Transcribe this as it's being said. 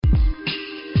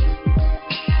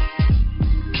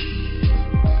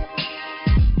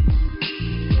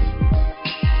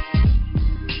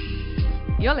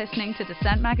listening to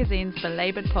Dissent Magazine's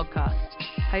Belabored podcast,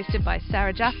 hosted by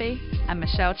Sarah Jaffe and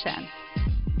Michelle Chen.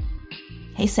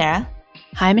 Hey, Sarah.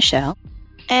 Hi, Michelle.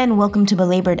 And welcome to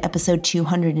Belabored episode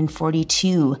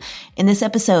 242. In this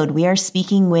episode, we are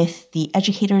speaking with the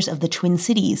educators of the Twin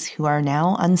Cities who are now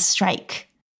on strike.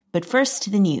 But first,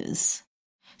 to the news.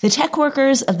 The tech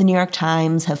workers of the New York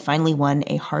Times have finally won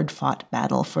a hard-fought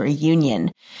battle for a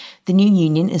union. The new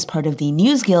union is part of the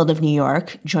News Guild of New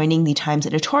York, joining the Times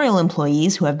editorial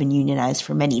employees who have been unionized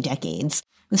for many decades.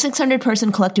 The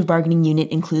 600-person collective bargaining unit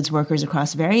includes workers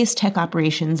across various tech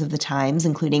operations of the Times,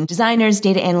 including designers,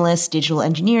 data analysts, digital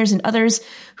engineers, and others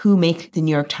who make the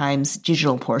New York Times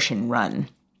digital portion run.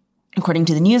 According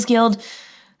to the News Guild,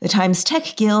 the Times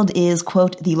Tech Guild is,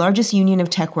 quote, the largest union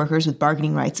of tech workers with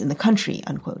bargaining rights in the country,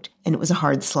 unquote. And it was a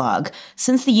hard slog.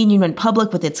 Since the union went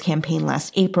public with its campaign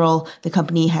last April, the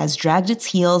company has dragged its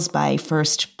heels by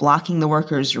first blocking the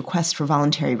workers' request for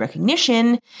voluntary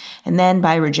recognition, and then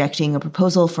by rejecting a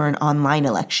proposal for an online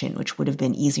election, which would have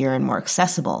been easier and more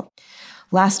accessible.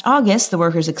 Last August, the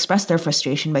workers expressed their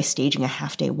frustration by staging a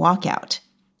half-day walkout.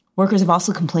 Workers have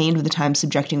also complained of the Times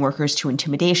subjecting workers to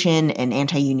intimidation and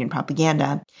anti-union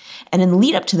propaganda. And in the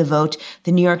lead up to the vote,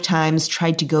 the New York Times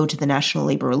tried to go to the National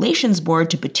Labor Relations Board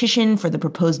to petition for the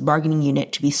proposed bargaining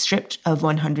unit to be stripped of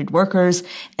 100 workers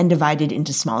and divided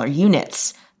into smaller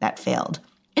units. That failed.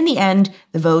 In the end,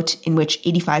 the vote, in which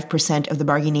 85% of the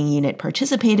bargaining unit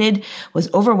participated,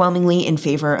 was overwhelmingly in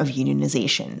favor of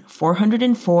unionization,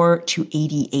 404 to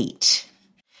 88.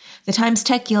 The Times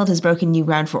Tech Guild has broken new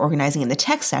ground for organizing in the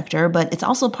tech sector, but it's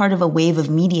also part of a wave of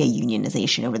media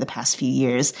unionization over the past few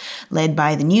years, led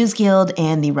by the News Guild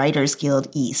and the Writers Guild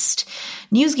East.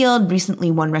 News Guild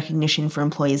recently won recognition for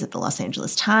employees at the Los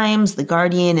Angeles Times, The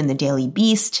Guardian, and the Daily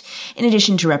Beast, in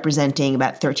addition to representing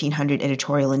about 1,300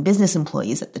 editorial and business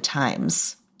employees at the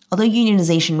Times. Although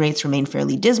unionization rates remain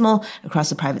fairly dismal across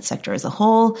the private sector as a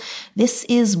whole, this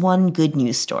is one good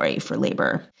news story for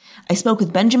labor. I spoke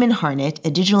with Benjamin Harnett,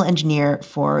 a digital engineer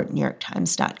for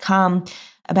NewYorkTimes.com,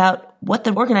 about what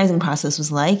the organizing process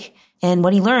was like and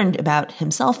what he learned about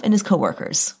himself and his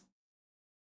coworkers.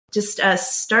 Just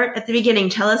start at the beginning.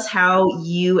 Tell us how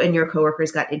you and your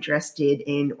coworkers got interested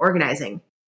in organizing.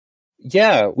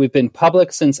 Yeah, we've been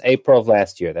public since April of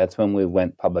last year. That's when we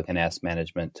went public and asked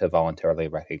management to voluntarily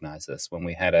recognize us. When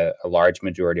we had a large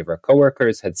majority of our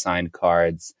coworkers had signed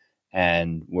cards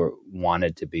and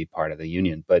wanted to be part of the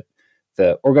union. But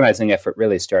the organizing effort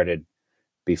really started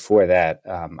before that.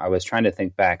 I was trying to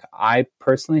think back. I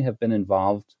personally have been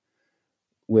involved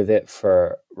with it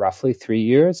for roughly 3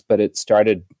 years, but it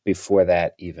started before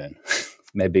that even,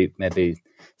 maybe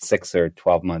 6 or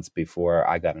 12 months before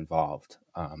I got involved.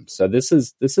 So this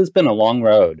has been a long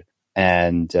road,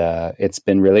 and it's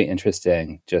been really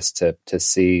interesting just to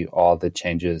see all the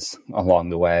changes along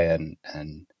the way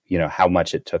and you know how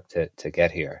much it took to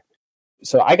get here.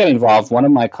 So I got involved. One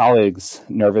of my colleagues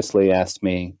nervously asked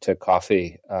me to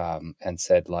coffee and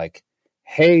said, like,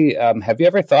 "Hey, have you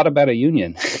ever thought about a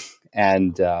union?"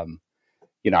 And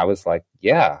you know, I was like,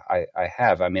 "Yeah, I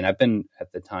have. I mean, I've been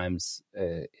at the Times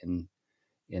in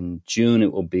June.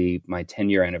 It will be my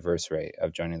 10-year anniversary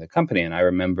of joining the company, and I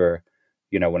remember,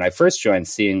 you know, when I first joined,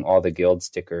 seeing all the guild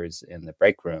stickers in the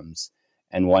break rooms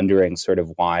and wondering sort of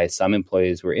why some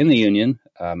employees were in the union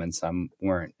and some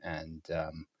weren't.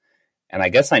 And I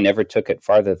guess I never took it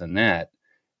farther than that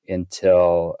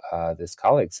until this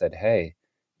colleague said, "Hey,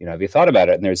 you know, have you thought about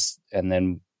it?" And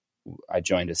then I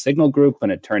joined a Signal group,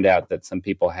 and it turned out that some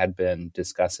people had been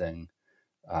discussing,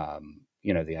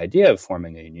 you know, the idea of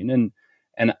forming a union.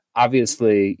 And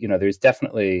obviously, you know, there's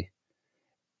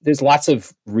lots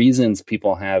of reasons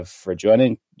people have for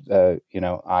joining.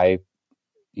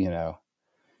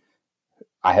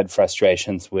 I had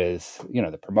frustrations with, you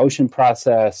know, the promotion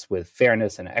process, with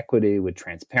fairness and equity, with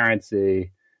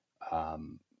transparency,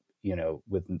 you know,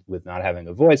 with not having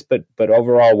a voice. But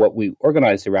overall, what we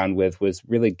organized around with was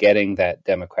really getting that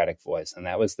democratic voice. And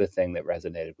that was the thing that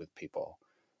resonated with people.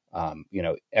 You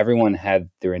know, everyone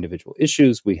had their individual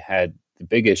issues. We had the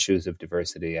big issues of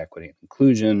diversity, equity, and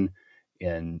inclusion,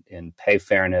 in pay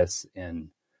fairness, in,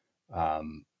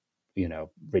 you know,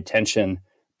 retention.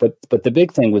 But the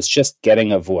big thing was just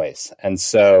getting a voice. And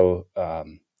so,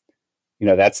 you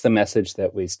know, that's the message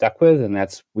that we stuck with. And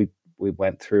that's, we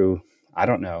went through, I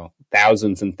don't know,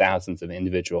 thousands and thousands of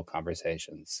individual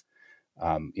conversations.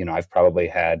 You know, I've probably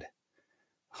had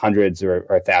hundreds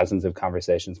or thousands of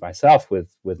conversations myself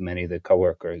with many of the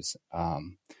coworkers,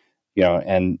 you know,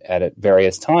 and at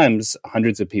various times,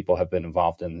 hundreds of people have been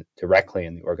involved directly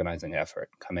in the organizing effort,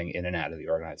 coming in and out of the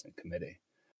organizing committee.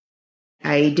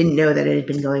 I didn't know that it had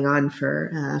been going on for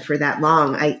that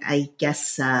long. I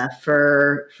guess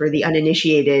for the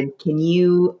uninitiated, can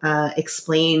you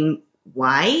explain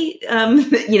why?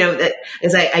 That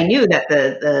as I knew that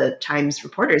the Times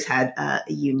reporters had a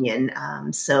union,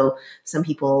 so some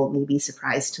people may be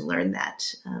surprised to learn that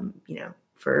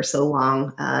for so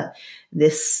long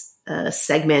this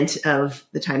segment of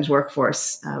the Times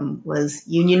workforce was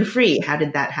union free. How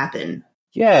did that happen?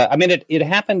 Yeah, I mean, it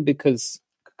happened because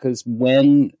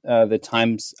when the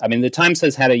Times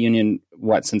has had a union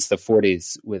since the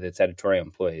 40s with its editorial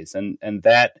employees, and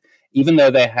that even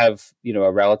though they have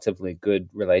a relatively good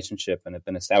relationship and have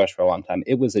been established for a long time,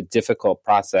 it was a difficult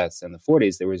process in the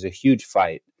 40s. There was a huge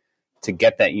fight to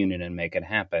get that union and make it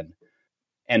happen.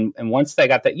 And once they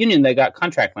got that union, they got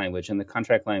contract language, and the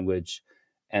contract language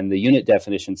and the unit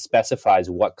definition specifies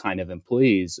what kind of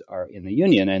employees are in the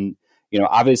union. And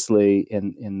obviously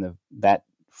in that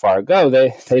far ago,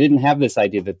 they didn't have this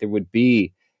idea that there would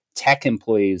be tech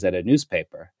employees at a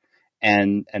newspaper,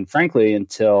 and frankly,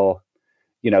 until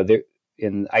they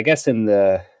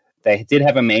did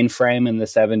have a mainframe in the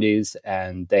 70s,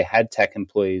 and they had tech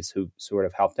employees who sort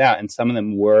of helped out, and some of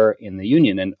them were in the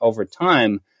union. And over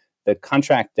time, the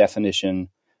contract definition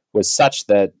was such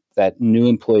that new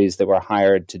employees that were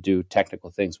hired to do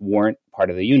technical things weren't part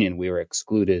of the union. We were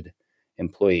excluded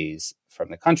employees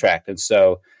from the contract, and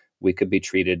so we could be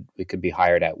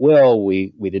hired at will.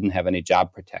 We didn't have any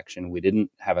job protection. We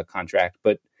didn't have a contract.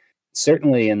 But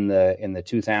certainly in the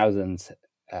 2000s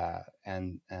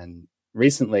and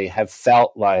recently have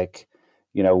felt like,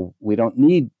 we don't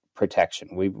need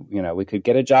protection. We could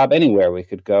get a job anywhere. We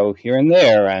could go here and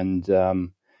there and,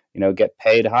 get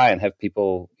paid high and have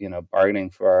people,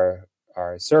 bargaining for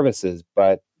our services.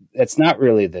 But it's not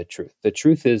really the truth. The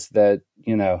truth is that,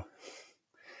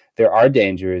 there are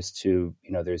dangers to,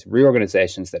 there's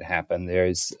reorganizations that happen.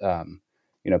 There's,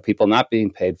 people not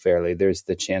being paid fairly. There's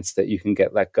the chance that you can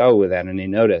get let go without any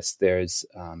notice. There's,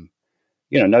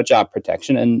 no job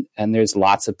protection. And there's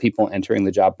lots of people entering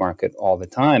the job market all the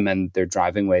time, and they're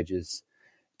driving wages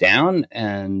down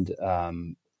and,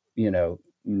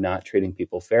 not treating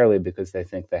people fairly because they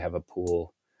think they have a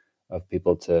pool of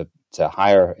people to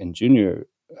hire in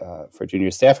for junior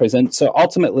staffers. And so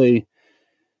ultimately,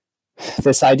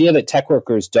 this idea that tech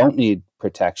workers don't need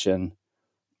protection,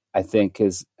 I think,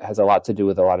 has a lot to do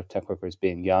with a lot of tech workers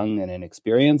being young and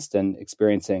inexperienced and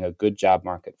experiencing a good job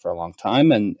market for a long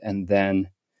time. And then,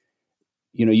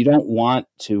 you don't want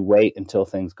to wait until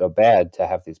things go bad to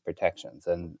have these protections.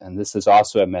 And this is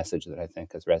also a message that I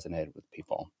think has resonated with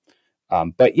people.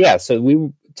 But yeah,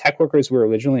 so tech workers were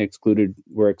originally excluded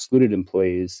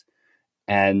employees,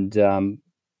 and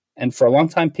for a long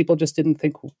time, people just didn't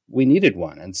think we needed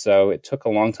one. And so it took a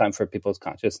long time for people's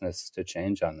consciousness to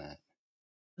change on that.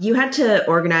 You had to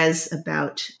organize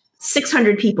about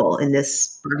 600 people in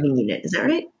this bargaining unit. Is that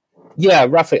right? Yeah,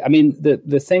 roughly. I mean,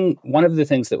 one of the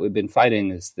things that we've been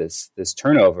fighting is this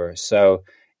turnover. So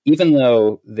even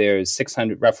though there's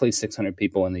roughly 600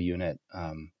 people in the unit,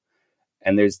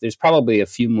 and there's probably a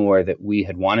few more that we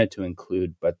had wanted to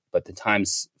include, but the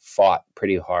Times fought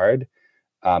pretty hard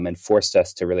and forced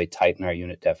us to really tighten our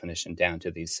unit definition down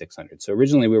to these 600. So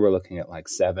originally we were looking at like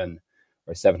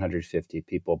 750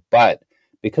 people, but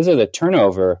because of the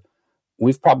turnover,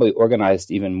 we've probably organized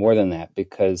even more than that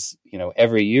because,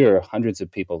 every year hundreds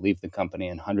of people leave the company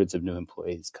and hundreds of new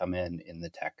employees come in the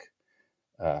tech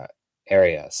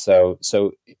area. So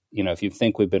if you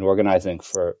think we've been organizing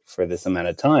for this amount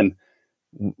of time,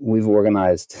 we've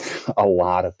organized a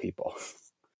lot of people.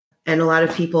 And a lot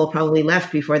of people probably left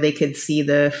before they could see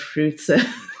the fruits of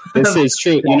This is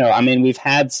true. We've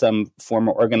had some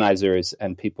former organizers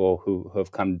and people who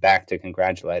have come back to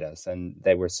congratulate us, and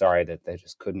they were sorry that they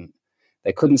just couldn't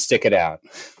stick it out.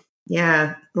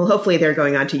 Yeah. Well, hopefully they're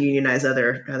going on to unionize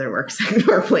other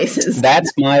workplaces.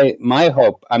 That's my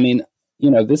hope. I mean,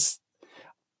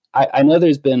 I know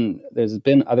there's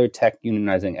been other tech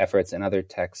unionizing efforts and other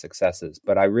tech successes,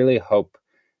 but I really hope,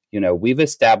 we've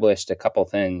established a couple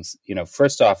things,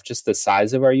 first off, just the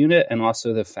size of our unit, and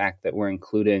also the fact that we're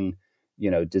including,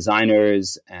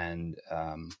 designers and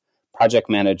project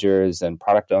managers and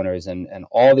product owners and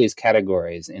all these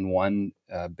categories in one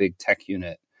big tech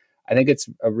unit. I think it's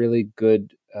a really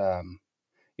good,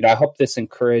 I hope this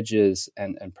encourages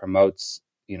and promotes,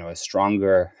 a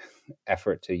stronger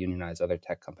effort to unionize other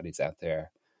tech companies out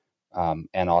there.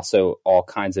 And also all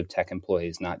kinds of tech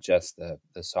employees, not just the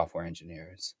software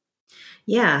engineers.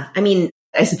 Yeah. I mean,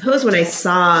 I suppose when I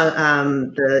saw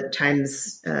the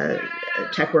Times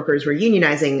tech workers were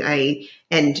unionizing,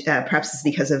 and perhaps it's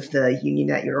because of the union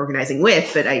that you're organizing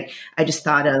with, but I just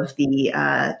thought of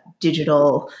the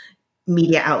digital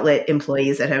media outlet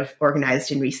employees that have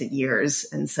organized in recent years.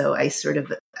 And so I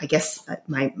guess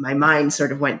my mind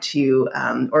sort of went to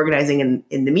organizing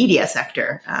in the media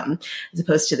sector as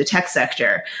opposed to the tech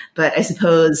sector. But I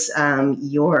suppose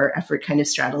your effort kind of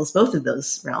straddles both of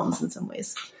those realms in some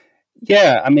ways.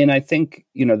 Yeah, I mean, I think,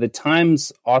 the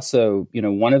Times also,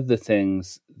 one of the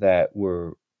things that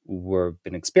we've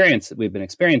been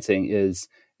experiencing is,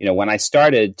 when I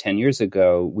started 10 years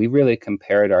ago, we really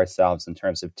compared ourselves in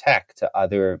terms of tech to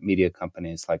other media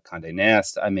companies like Condé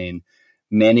Nast. I mean,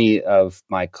 many of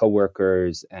my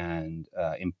coworkers and,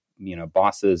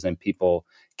 bosses and people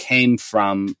came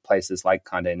from places like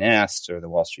Condé Nast or the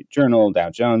Wall Street Journal, Dow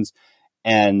Jones,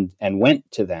 and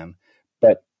went to them.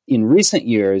 But in recent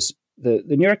years, the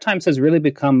New York Times has really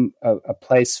become a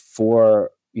place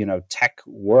for, tech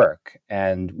work.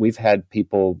 And we've had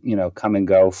people, come and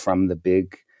go from the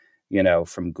big,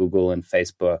 from Google and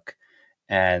Facebook.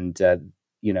 And,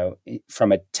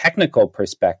 from a technical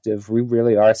perspective, we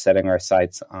really are setting our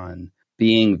sights on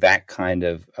being that kind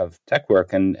of tech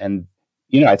work. And,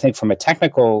 I think from a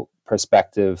technical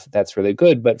perspective, that's really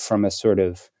good. But from a sort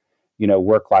of,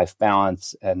 work-life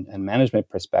balance and management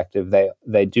perspective,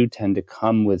 they do tend to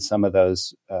come with some of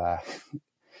those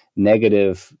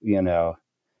negative,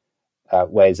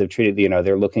 ways of treating.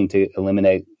 They're looking to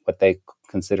eliminate what they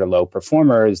consider low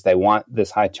performers. They want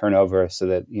this high turnover so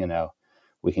that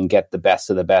we can get the best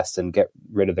of the best and get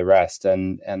rid of the rest.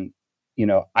 And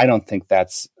I don't think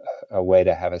that's a way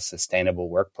to have a sustainable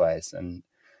workplace. And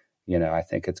I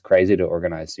think it's crazy to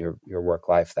organize your work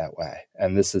life that way.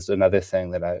 And this is another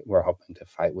thing that we're hoping to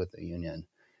fight with the union,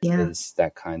 is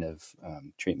that kind of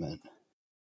treatment.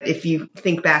 If you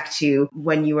think back to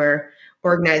when you were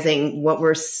organizing, what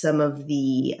were some of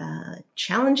the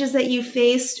challenges that you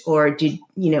faced? Or did,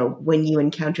 when you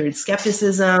encountered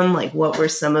skepticism, like what were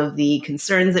some of the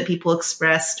concerns that people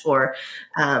expressed? Or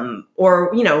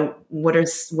what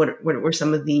were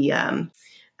some of the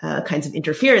kinds of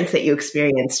interference that you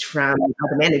experienced from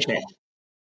the management?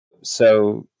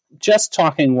 So just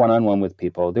talking one-on-one with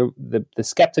people, the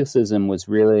skepticism was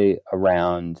really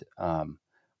around,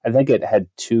 I think it had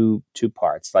two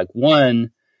parts. Like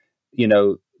one,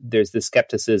 there's the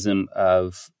skepticism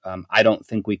of, I don't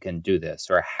think we can do this,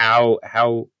 or how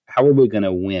are we going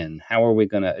to win? How are we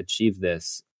going to achieve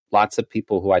this? Lots of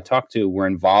people who I talked to were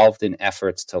involved in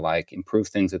efforts to improve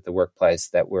things at the workplace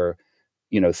that were,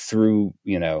 through,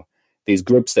 these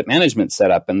groups that management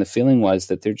set up. And the feeling was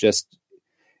that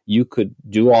you could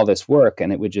do all this work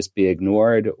and it would just be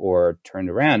ignored or turned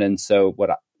around. And so what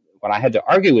I had to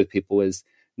argue with people is,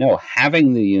 no,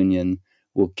 having the union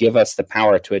will give us the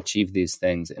power to achieve these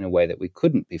things in a way that we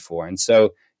couldn't before. And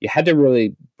so you had to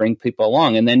really bring people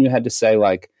along. And then you had to say,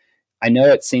 I know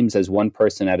it seems as one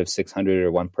person out of 600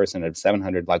 or one person out of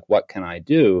 700, what can I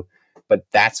do? But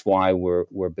that's why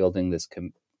we're building this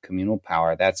communal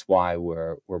power. That's why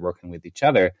we're working with each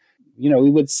other. We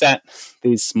would set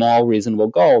these small, reasonable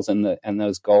goals, and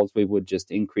those goals we would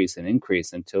just increase and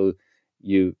increase until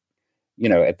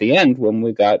at the end, when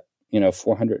we got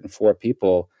 404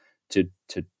 people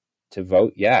to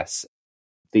vote yes.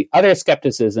 The other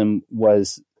skepticism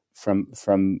was from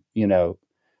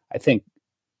I think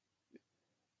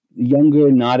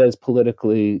younger, not as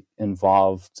politically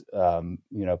involved,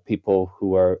 people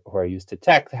who are used to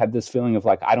tech had this feeling of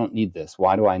I don't need this.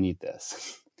 Why do I need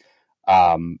this?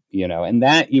 And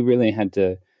that you really had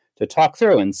to talk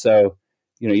through. And so,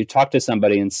 you talk to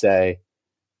somebody and say,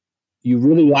 you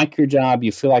really like your job,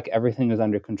 you feel like everything is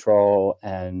under control,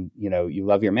 and you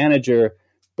love your manager,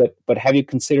 but have you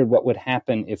considered what would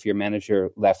happen if your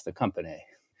manager left the company?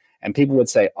 And people would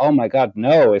say, oh my God,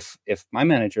 no, if my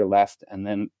manager left and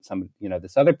then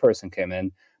this other person came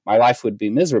in, my life would be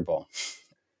miserable.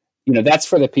 That's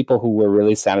for the people who were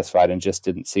really satisfied and just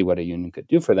didn't see what a union could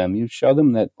do for them. You show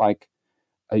them that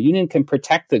a union can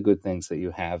protect the good things that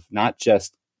you have, not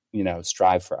just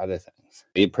strive for other things.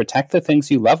 You protect the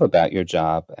things you love about your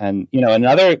job. And,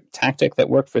 another tactic that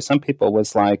worked for some people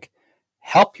was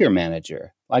help your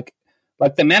manager. Like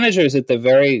the managers at the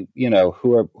very,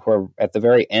 who are at the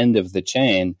very end of the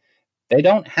chain, they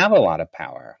don't have a lot of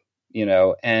power,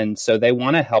 and so they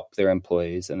want to help their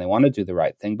employees and they want to do the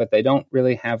right thing, but they don't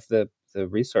really have the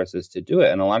resources to do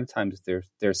it. And a lot of times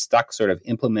they're stuck sort of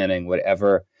implementing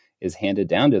whatever is handed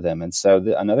down to them. And so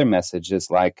another message is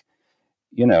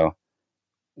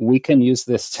we can use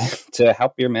this to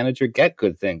help your manager get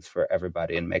good things for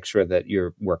everybody and make sure that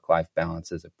your work-life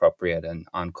balance is appropriate and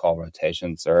on-call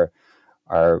rotations are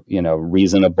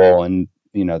reasonable, and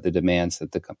the demands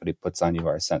that the company puts on you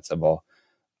are sensible.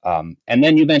 And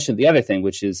then you mentioned the other thing,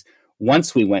 which is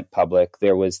once we went public,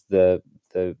 there was the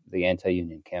the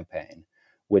anti-union campaign,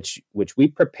 which we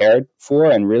prepared for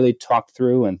and really talked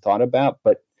through and thought about.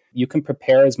 But you can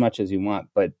prepare as much as you want,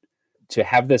 but to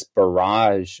have this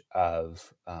barrage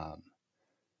of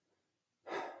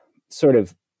sort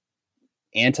of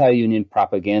anti-union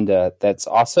propaganda that's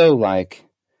also like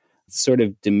sort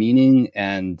of demeaning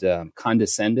and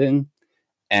condescending,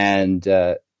 and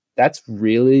that's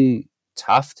really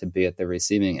tough to be at the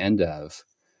receiving end of,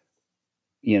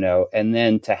 and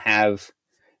then to have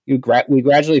we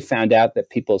gradually found out that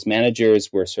people's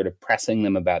managers were sort of pressing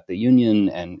them about the union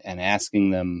and asking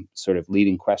them sort of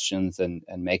leading questions and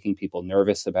making people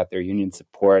nervous about their union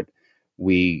support.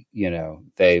 They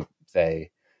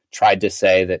tried to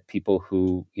say that people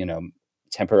who,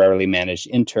 temporarily managed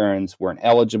interns weren't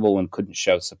eligible and couldn't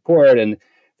show support. And,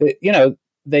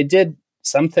 they did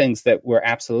some things that were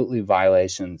absolutely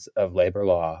violations of labor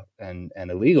law and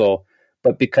illegal.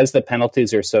 But because the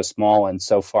penalties are so small and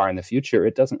so far in the future,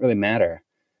 it doesn't really matter.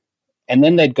 And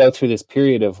then they'd go through this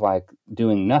period of like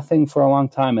doing nothing for a long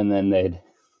time. And then then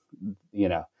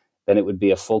it would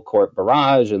be a full court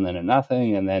barrage and then a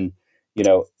nothing. And then,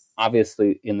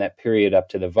 obviously in that period up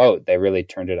to the vote, they really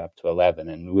turned it up to 11.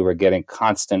 And we were getting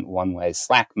constant one-way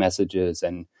Slack messages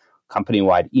and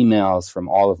company-wide emails from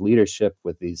all of leadership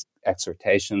with these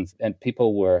exhortations. And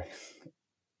people were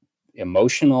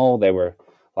emotional. They were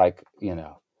like,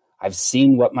 I've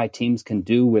seen what my teams can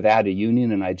do without a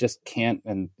union and I just can't,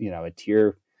 and, a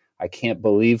tear, I can't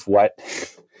believe what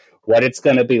it's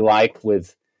going to be like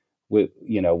with,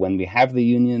 when we have the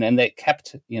union. And they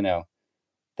kept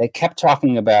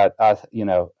talking about us,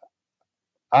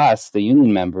 the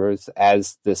union members,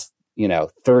 as this,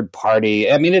 third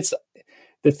party. I mean,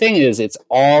 the thing is, it's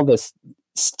all this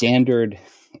standard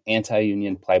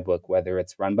anti-union playbook, whether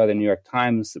it's run by the New York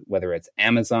Times, whether it's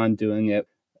Amazon doing it.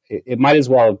 It might as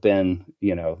well have been,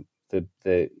 the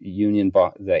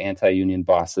anti-union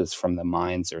bosses from the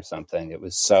mines or something. It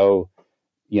was so,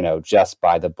 just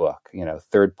by the book,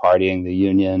 third partying the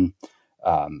union,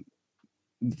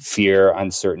 fear,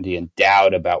 uncertainty, and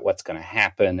doubt about what's going to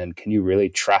happen. And can you really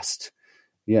trust,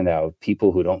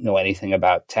 people who don't know anything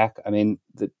about tech? I mean,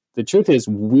 the truth is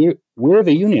we're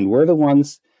the union. We're the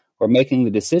ones who are making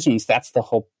the decisions. That's the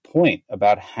whole point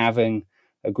about having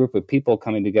a group of people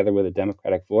coming together with a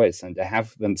democratic voice, and to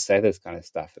have them say this kind of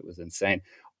stuff, it was insane.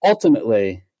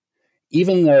 Ultimately,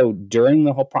 even though during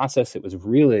the whole process, it was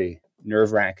really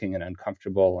nerve-wracking and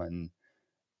uncomfortable, and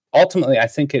ultimately, I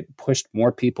think it pushed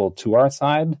more people to our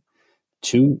side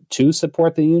to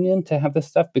support the union, to have this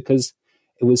stuff, because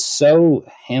it was so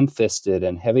ham-fisted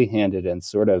and heavy-handed and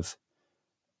sort of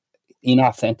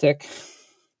inauthentic.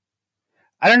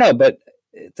 I don't know, but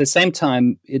at the same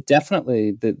time, it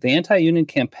definitely, the anti-union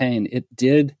campaign, it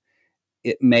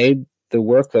made the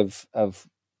work of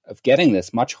getting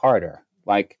this much harder.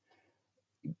 Like,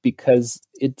 because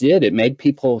it made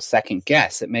people second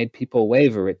guess. It made people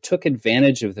waver. It took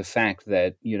advantage of the fact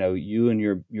that, you and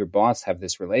your boss have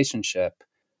this relationship.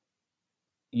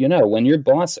 When your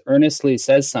boss earnestly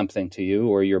says something to you,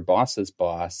 or your boss's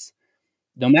boss,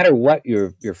 no matter what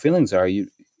your feelings are,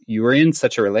 you are in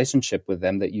such a relationship with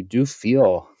them that you do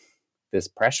feel this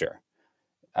pressure.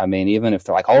 I mean, even if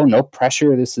they're like, oh, no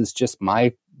pressure, this is just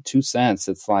my 2 cents.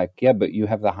 It's like, yeah, but you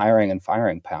have the hiring and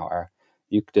firing power.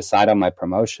 You decide on my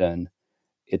promotion.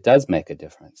 It does make a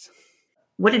difference.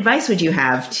 What advice would you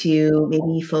have to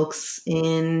maybe folks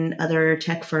in other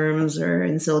tech firms or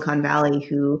in Silicon Valley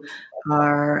who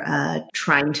are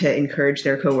trying to encourage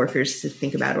their coworkers to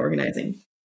think about organizing?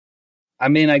 I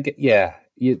mean,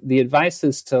 the advice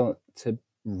is to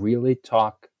really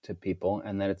talk to people,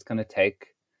 and that it's going to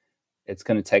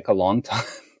take a long time.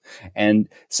 And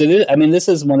so, this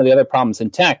is one of the other problems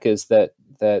in tech, is that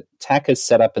tech is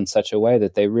set up in such a way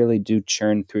that they really do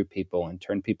churn through people and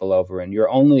turn people over. And you're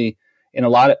only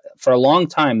for a long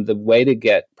time, the way to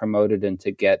get promoted and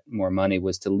to get more money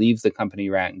was to leave the company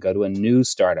you're at and go to a new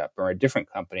startup or a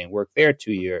different company and work there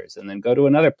 2 years and then go to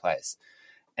another place.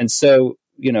 And so,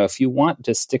 if you want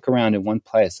to stick around in one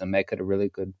place and make it a really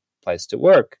good place to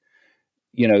work,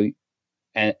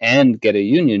 and get a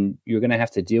union, you're going to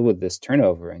have to deal with this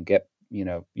turnover and get,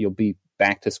 you'll be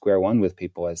back to square one with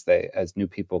people as new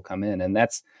people come in. And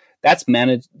that's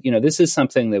managed. This is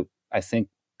something that I think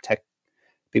tech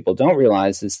people don't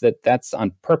realize, is that that's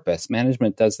on purpose.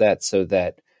 Management does that so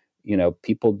that,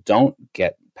 people don't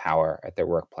get power at their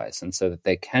workplace, and so that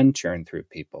they can churn through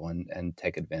people and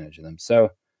take advantage of them. So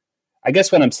I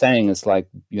guess what I'm saying is, like,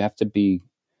 you have to be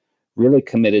really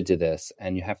committed to this,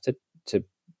 and you have to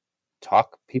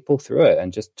talk people through it,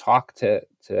 and just talk to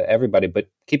everybody, but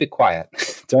keep it quiet.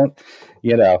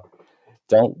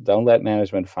 don't let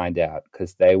management find out,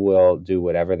 because they will do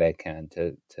whatever they can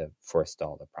to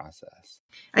forestall the process.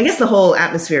 I guess the whole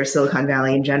atmosphere of Silicon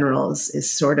Valley in general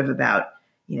is sort of about,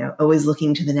 always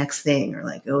looking to the next thing, or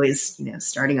like always,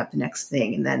 starting up the next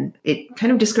thing. And then it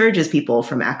kind of discourages people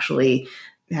from actually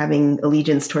having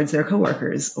allegiance towards their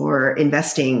coworkers or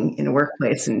investing in a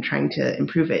workplace and trying to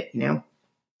improve it, Yeah.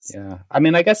 I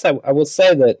mean, I guess I will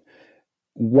say that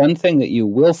one thing that you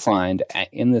will find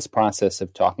in this process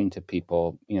of talking to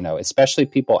people, especially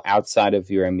people outside of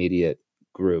your immediate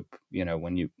group,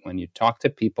 when you talk to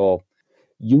people,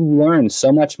 you learn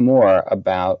so much more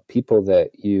about people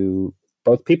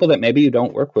both people that maybe you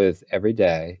don't work with every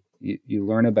day. You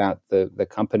learn about the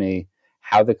company,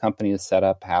 how the company is set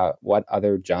up, what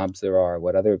other jobs there are,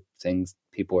 what other things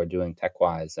people are doing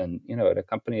tech-wise. And, at a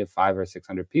company of 500 or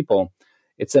 600 people,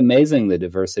 it's amazing the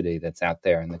diversity that's out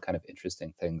there and the kind of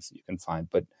interesting things you can find.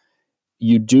 But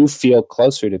you do feel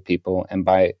closer to people, and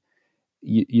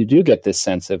you do get this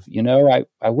sense of,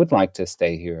 I would like to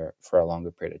stay here for a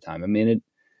longer period of time. I mean,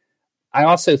 I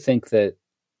also think that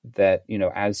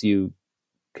as you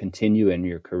continue in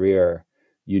your career,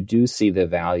 you do see the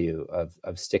value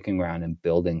of sticking around and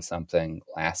building something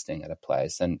lasting at a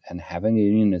place. And having a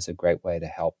union is a great way to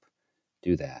help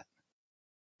do that.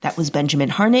 That was Benjamin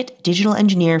Harnett, digital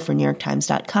engineer for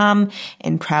NewYorkTimes.com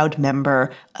and proud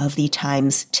member of the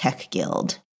Times Tech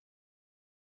Guild.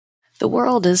 The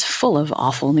world is full of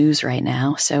awful news right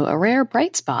now, so a rare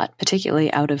bright spot,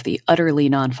 particularly out of the utterly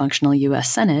non-functional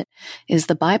U.S. Senate, is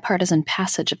the bipartisan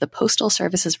passage of the Postal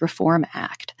Services Reform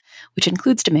Act, which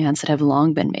includes demands that have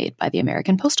long been made by the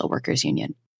American Postal Workers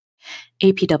Union.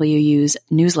 APWU's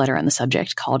newsletter on the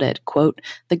subject called it, quote,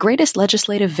 the greatest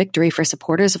legislative victory for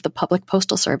supporters of the public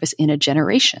postal service in a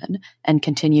generation, and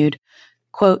continued,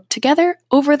 quote, together,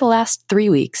 over the last 3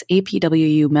 weeks,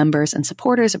 APWU members and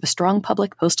supporters of a strong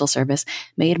public postal service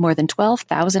made more than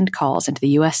 12,000 calls into the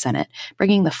U.S. Senate,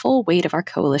 bringing the full weight of our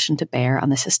coalition to bear on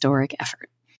this historic effort.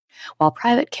 While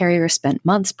private carriers spent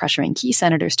months pressuring key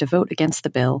senators to vote against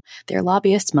the bill, their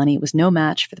lobbyists' money was no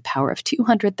match for the power of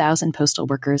 200,000 postal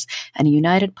workers and a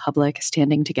united public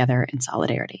standing together in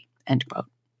solidarity, end quote.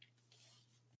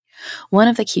 One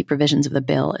of the key provisions of the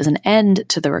bill is an end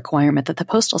to the requirement that the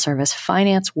Postal Service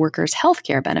finance workers' health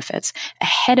care benefits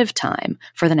ahead of time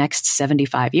for the next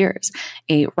 75 years,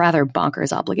 a rather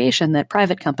bonkers obligation that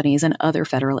private companies and other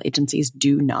federal agencies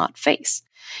do not face.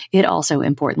 It also,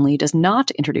 importantly, does not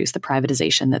introduce the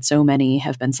privatization that so many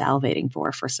have been salivating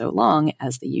for so long,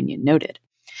 as the union noted.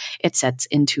 It sets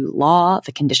into law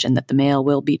the condition that the mail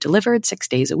will be delivered 6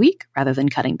 days a week rather than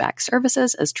cutting back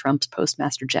services as Trump's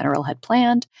Postmaster General had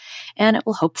planned, and it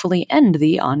will hopefully end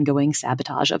the ongoing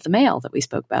sabotage of the mail that we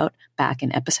spoke about back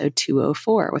in episode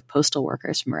 204 with postal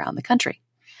workers from around the country.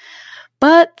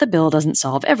 But the bill doesn't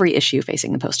solve every issue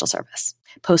facing the Postal Service.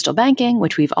 Postal banking,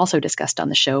 which we've also discussed on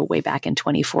the show way back in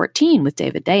 2014 with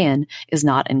David Dayen, is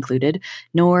not included,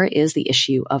 nor is the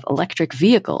issue of electric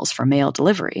vehicles for mail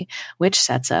delivery, which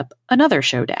sets up another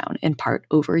showdown, in part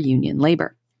over union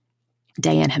labor.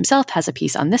 Dayen himself has a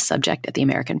piece on this subject at the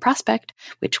American Prospect,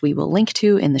 which we will link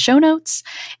to in the show notes,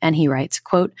 and he writes,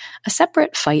 quote, a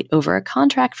separate fight over a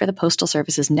contract for the Postal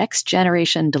Service's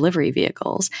next-generation delivery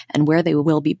vehicles and where they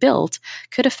will be built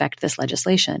could affect this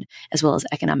legislation, as well as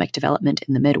economic development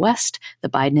in the Midwest, the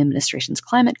Biden administration's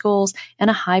climate goals, and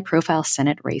a high-profile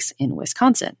Senate race in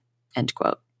Wisconsin, end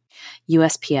quote.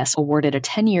 USPS awarded a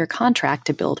 10-year contract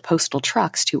to build postal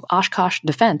trucks to Oshkosh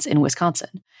Defense in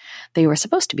Wisconsin. They were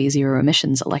supposed to be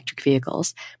zero-emissions electric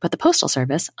vehicles, but the Postal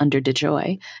Service, under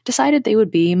DeJoy, decided they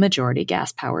would be majority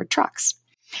gas-powered trucks.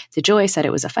 DeJoy said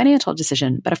it was a financial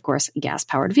decision, but of course,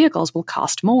 gas-powered vehicles will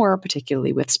cost more,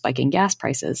 particularly with spiking gas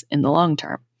prices, in the long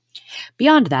term.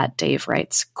 Beyond that, Dave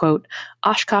writes, quote,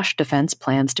 Oshkosh Defense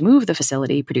plans to move the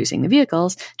facility producing the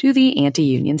vehicles to the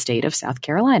anti-union state of South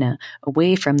Carolina,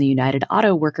 away from the United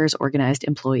Auto Workers organized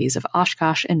employees of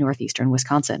Oshkosh in northeastern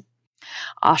Wisconsin.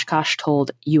 Oshkosh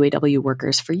told UAW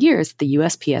workers for years that the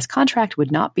USPS contract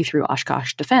would not be through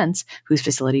Oshkosh Defense, whose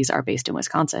facilities are based in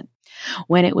Wisconsin.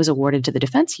 When it was awarded to the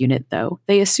defense unit, though,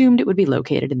 they assumed it would be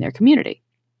located in their community.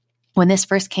 When this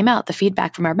first came out, the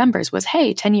feedback from our members was,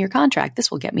 hey, 10-year contract, this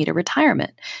will get me to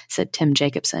retirement, said Tim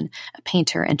Jacobson, a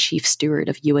painter and chief steward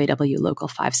of UAW Local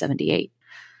 578.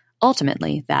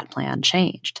 Ultimately, that plan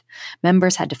changed.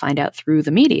 Members had to find out through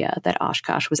the media that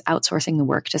Oshkosh was outsourcing the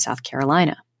work to South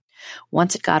Carolina.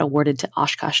 Once it got awarded to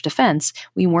Oshkosh Defense,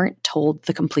 we weren't told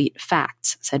the complete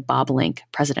facts, said Bob Link,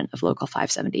 president of Local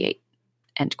 578.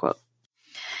 End quote.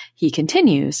 He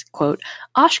continues, quote,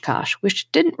 Oshkosh,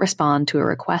 which didn't respond to a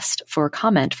request for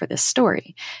comment for this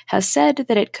story, has said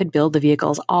that it could build the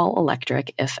vehicles all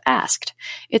electric if asked.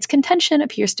 Its contention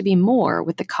appears to be more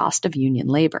with the cost of union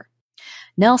labor.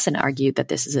 Nelson argued that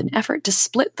this is an effort to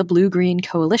split the blue-green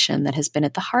coalition that has been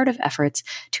at the heart of efforts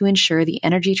to ensure the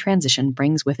energy transition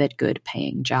brings with it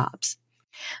good-paying jobs.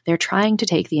 They're trying to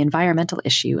take the environmental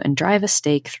issue and drive a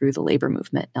stake through the labor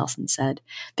movement, Nelson said.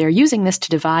 They're using this to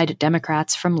divide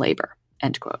Democrats from labor,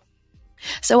 end quote.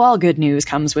 So all good news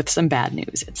comes with some bad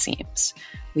news, it seems.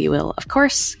 We will, of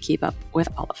course, keep up with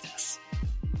all of this.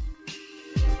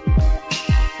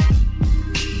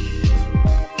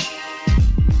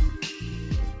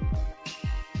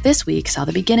 This week saw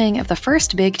the beginning of the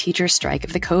first big teacher strike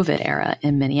of the COVID era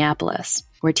in Minneapolis,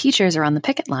 where teachers are on the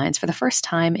picket lines for the first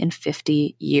time in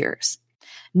 50 years.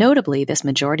 Notably, this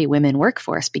majority women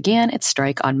workforce began its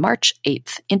strike on March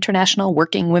 8th, International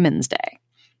Working Women's Day.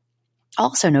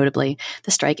 Also notably,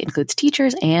 the strike includes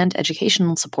teachers and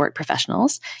educational support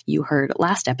professionals. You heard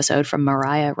last episode from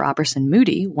Mariah Robertson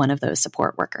Moody, one of those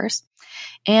support workers.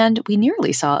 And we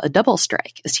nearly saw a double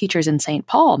strike as teachers in St.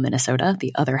 Paul, Minnesota,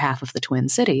 the other half of the Twin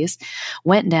Cities,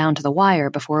 went down to the wire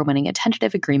before winning a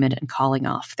tentative agreement and calling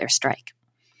off their strike.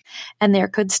 And there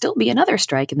could still be another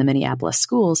strike in the Minneapolis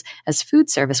schools as food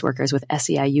service workers with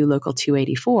SEIU Local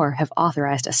 284 have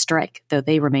authorized a strike, though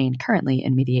they remain currently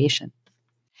in mediation.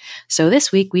 So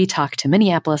this week we talked to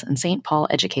Minneapolis and St. Paul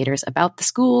educators about the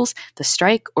schools, the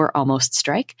strike or almost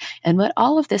strike, and what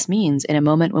all of this means in a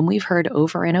moment when we've heard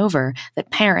over and over that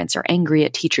parents are angry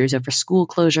at teachers over school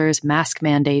closures, mask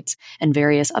mandates, and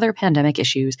various other pandemic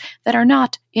issues that are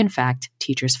not, in fact,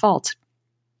 teachers' fault.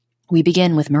 We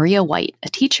begin with Maria White, a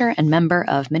teacher and member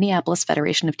of Minneapolis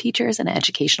Federation of Teachers and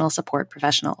Educational Support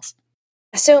Professionals.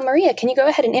 So Maria, can you go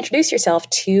ahead and introduce yourself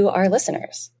to our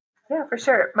listeners? Yeah, for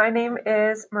sure. My name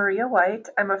is Maria White.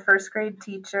 I'm a first grade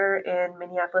teacher in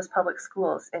Minneapolis Public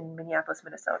Schools in Minneapolis,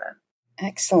 Minnesota.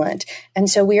 Excellent. And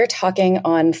so we are talking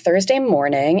on Thursday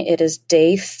morning. It is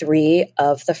day 3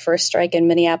 of the first strike in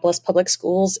Minneapolis Public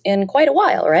Schools in quite a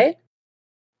while, right?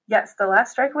 Yes, the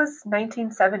last strike was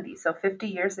 1970, so 50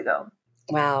 years ago.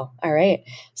 Wow. All right.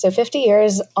 So 50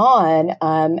 years on,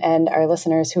 and our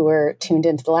listeners who were tuned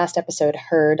into the last episode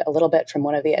heard a little bit from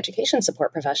one of the education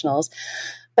support professionals.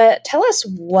 But tell us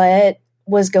what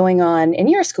was going on in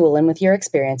your school and with your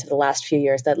experience of the last few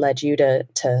years that led you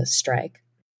to strike.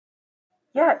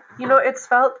 Yeah, it's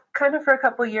felt kind of for a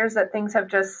couple of years that things have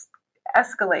just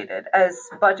escalated as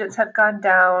budgets have gone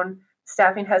down,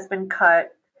 staffing has been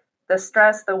cut, the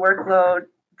stress, the workload,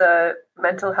 the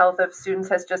mental health of students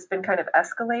has just been kind of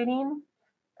escalating.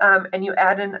 And you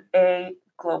add in a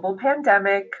global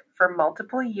pandemic for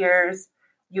multiple years.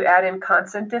 You add in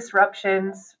constant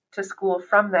disruptions to school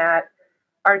from that.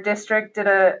 Our district did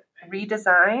a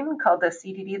redesign called the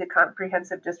CDD, the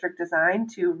Comprehensive District Design,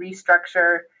 to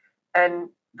restructure. And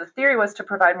the theory was to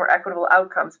provide more equitable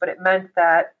outcomes, but it meant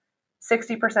that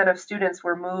 60% of students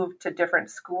were moved to different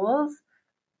schools.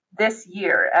 This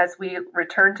year, as we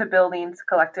return to buildings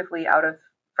collectively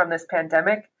from this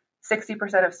pandemic,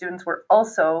 60% of students were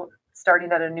also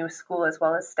starting at a new school as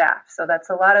well as staff. So that's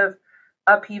a lot of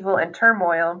upheaval and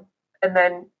turmoil. And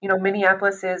then,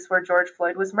 Minneapolis is where George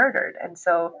Floyd was murdered. And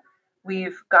so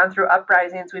we've gone through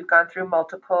uprisings. We've gone through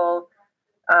multiple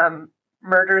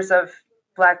murders of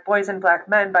Black boys and Black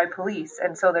men by police.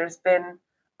 And so there's been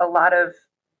a lot of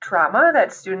trauma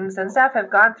that students and staff have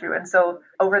gone through. And so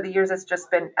over the years, it's just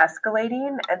been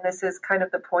escalating. And this is kind of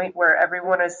the point where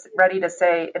everyone is ready to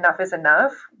say enough is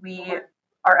enough. We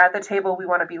are at the table. We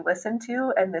want to be listened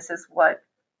to. And this is what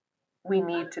we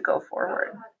need to go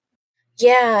forward.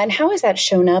 Yeah. And how has that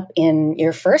shown up in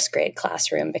your first grade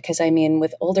classroom? Because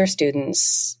with older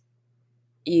students,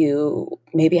 you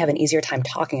maybe have an easier time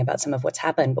talking about some of what's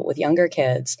happened. But with younger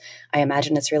kids, I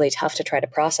imagine it's really tough to try to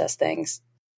process things.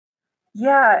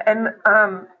 Yeah, and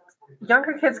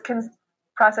younger kids can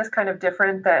process kind of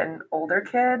different than older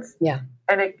kids. Yeah.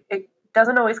 And it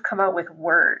doesn't always come out with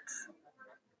words.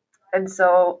 And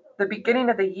so the beginning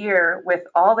of the year, with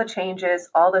all the changes,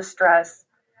 all the stress,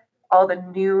 all the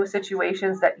new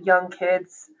situations that young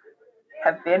kids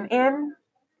have been in,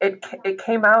 it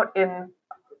came out in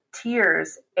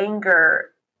tears, anger,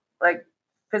 like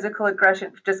physical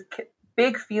aggression, just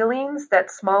big feelings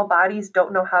that small bodies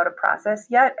don't know how to process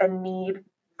yet and need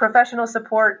professional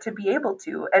support to be able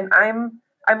to. And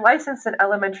I'm licensed in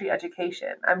elementary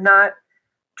education. I'm not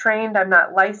trained, I'm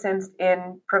not licensed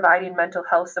in providing mental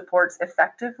health supports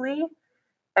effectively.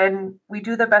 And we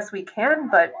do the best we can,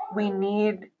 but we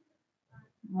need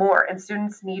more and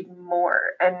students need more.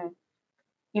 And,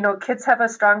 kids have a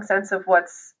strong sense of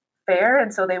what's fair.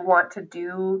 And so they want to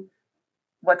do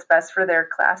what's best for their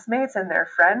classmates and their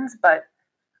friends, but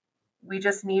we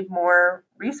just need more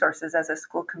resources as a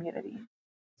school community.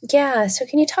 Yeah. So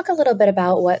can you talk a little bit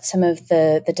about what some of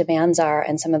the demands are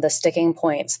and some of the sticking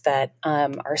points that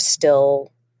are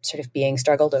still sort of being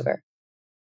struggled over?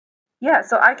 Yeah.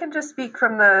 So I can just speak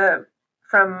from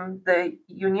the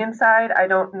union side. I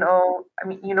don't know. I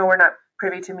mean, we're not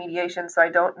privy to mediation, so I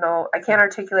don't know. I can't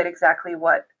articulate exactly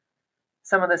what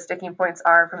some of the sticking points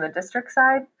are from the district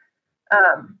side.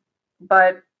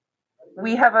 But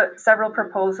we have several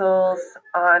proposals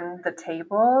on the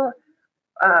table.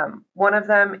 One of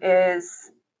them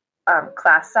is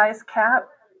class size cap,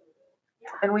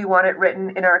 and we want it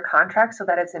written in our contract so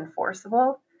that it's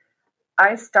enforceable.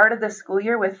 I started the school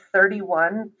year with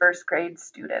 31 first grade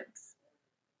students,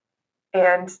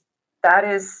 and that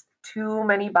is too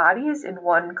many bodies in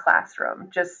one classroom,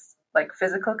 just like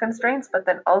physical constraints, but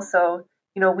then also,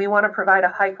 we want to provide a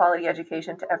high quality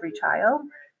education to every child,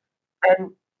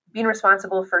 and being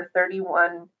responsible for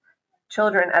 31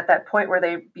 children at that point where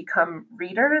they become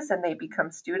readers and they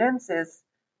become students is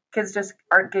kids just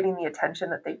aren't getting the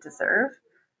attention that they deserve.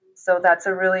 So that's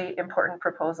a really important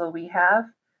proposal we have.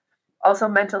 Also,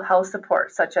 mental health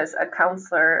support, such as a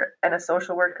counselor and a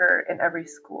social worker in every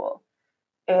school.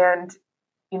 And,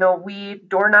 we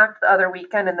door knocked the other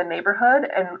weekend in the neighborhood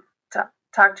and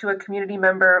talked to a community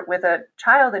member with a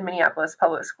child in Minneapolis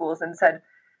public schools and said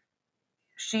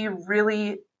she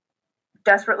really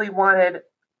desperately wanted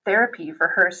therapy for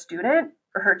her student,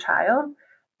 for her child,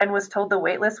 and was told the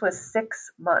wait list was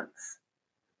 6 months.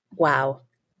 Wow.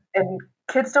 And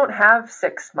kids don't have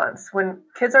 6 months. When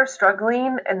kids are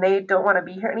struggling and they don't want to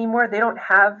be here anymore, they don't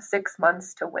have 6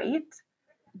 months to wait.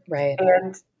 Right.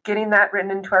 And getting that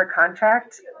written into our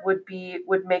contract would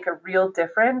make a real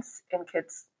difference in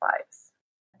kids' lives.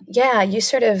 Yeah, you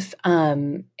sort of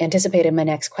anticipated my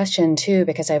next question too,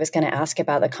 because I was going to ask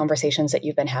about the conversations that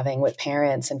you've been having with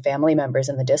parents and family members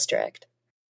in the district.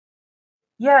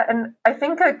 Yeah, and I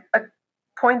think a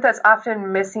point that's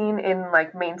often missing in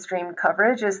like mainstream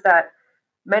coverage is that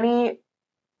many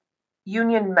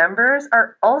union members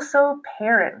are also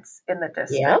parents in the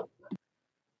district. Yep.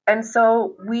 And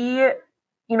so the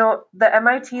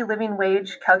MIT living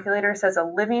wage calculator says a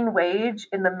living wage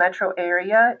in the metro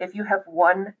area, if you have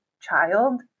one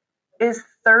child, is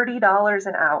 $30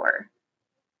 an hour.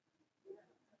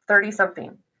 30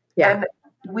 something. Yeah. And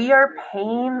we are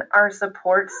paying our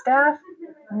support staff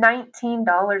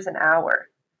 $19 an hour,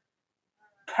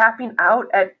 capping out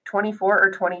at 24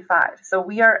 or 25. So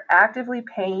we are actively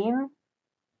paying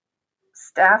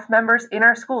staff members in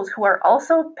our schools who are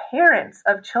also parents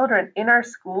of children in our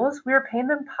schools. We are paying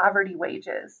them poverty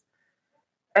wages.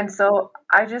 And so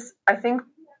I think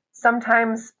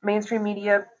sometimes mainstream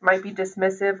media might be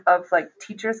dismissive of like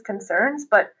teachers' concerns,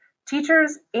 but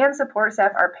teachers and support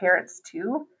staff are parents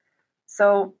too.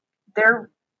 So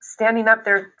they're standing up,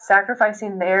 they're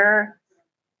sacrificing their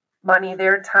money,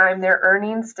 their time, their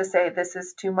earnings to say, this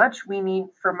is too much. We need,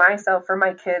 for myself, for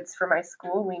my kids, for my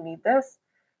school, we need this.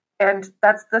 And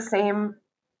that's the same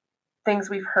things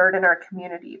we've heard in our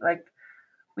community. Like,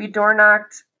 we door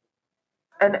knocked,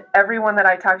 and everyone that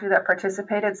I talked to that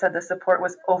participated said the support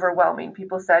was overwhelming.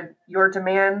 People said, your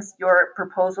demands, your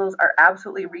proposals are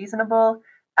absolutely reasonable,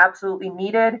 absolutely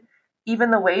needed.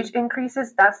 Even the wage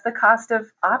increases, that's the cost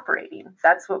of operating.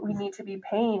 That's what we need to be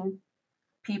paying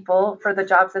people for the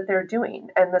jobs that they're doing.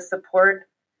 And the support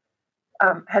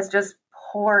has just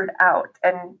poured out.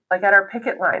 And like at our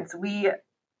picket lines,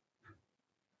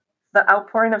 the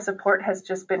outpouring of support has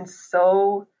just been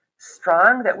so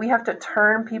strong that we have to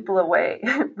turn people away.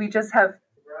 We just have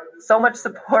so much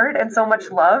support and so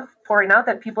much love pouring out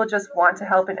that people just want to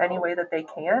help in any way that they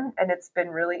can. And it's been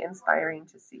really inspiring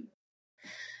to see.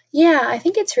 Yeah, I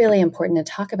think it's really important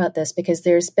to talk about this because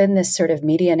there's been this sort of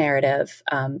media narrative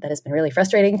that has been really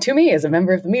frustrating to me as a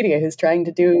member of the media who's trying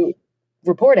to do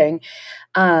reporting,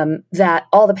 that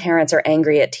all the parents are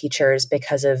angry at teachers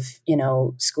because of,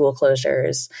 school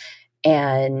closures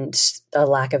and the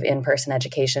lack of in-person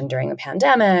education during the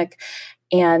pandemic.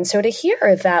 And so to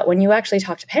hear that when you actually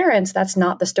talk to parents, that's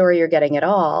not the story you're getting at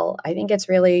all, I think it's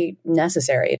really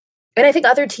necessary. And I think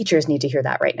other teachers need to hear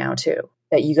that right now too,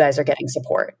 that you guys are getting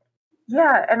support.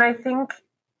 Yeah, and I think,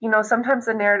 sometimes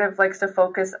the narrative likes to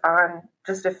focus on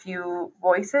just a few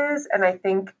voices, and I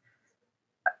think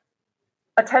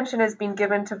attention is being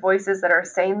given to voices that are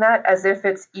saying that as if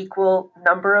it's equal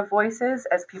number of voices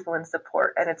as people in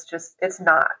support, and it's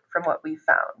not from what we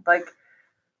found. Like,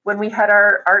 when we had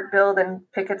our art build and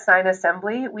picket sign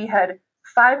assembly, we had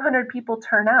 500 people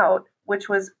turn out which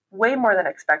was way more than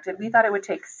expected. We thought it would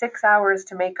take 6 hours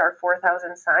to make our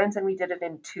 4,000 signs, and we did it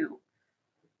in 2.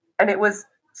 And it was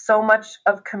so much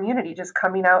of community just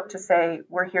coming out to say,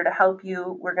 we're here to help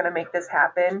you. We're going to make this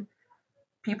happen.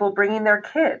 People bringing their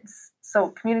kids. So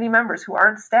community members who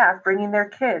aren't staff, bringing their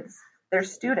kids, their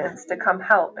students to come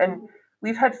help. And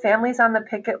we've had families on the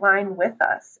picket line with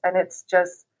us. And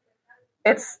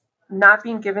it's not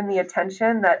being given the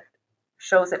attention that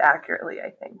shows it accurately, I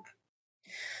think.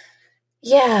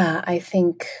 Yeah, I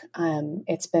think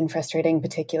it's been frustrating,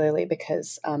 particularly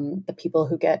because the people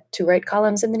who get to write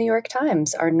columns in the New York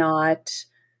Times are not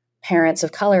parents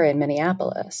of color in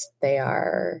Minneapolis. They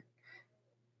are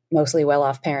mostly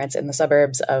well-off parents in the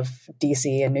suburbs of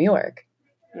DC and New York.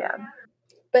 Yeah.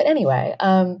 But anyway,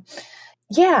 I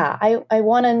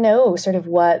want to know sort of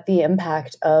what the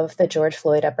impact of the George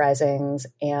Floyd uprisings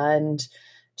and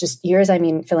just years. I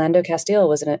mean, Philando Castile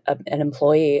was an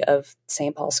employee of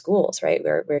St. Paul schools, right?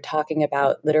 We're talking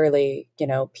about literally,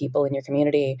 people in your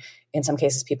community, in some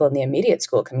cases, people in the immediate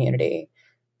school community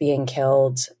being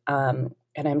killed. And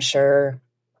I'm sure,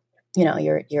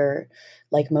 you're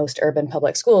like most urban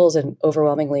public schools and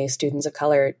overwhelmingly students of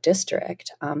color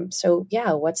district. So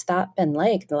yeah, what's that been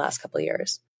like in the last couple of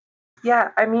years? Yeah,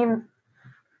 I mean,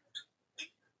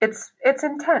 it's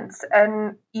intense.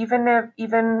 And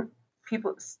even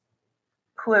people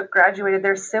who have graduated,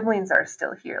 their siblings are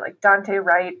still here. Like Daunte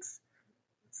Wright's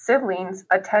siblings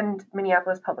attend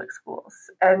Minneapolis public schools.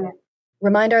 And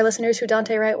remind our listeners who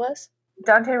Daunte Wright was.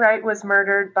 Daunte Wright was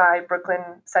murdered by Brooklyn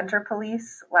Center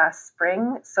Police last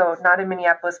spring. So not in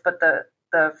Minneapolis, but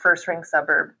the first ring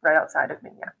suburb right outside of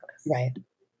Minneapolis. Right.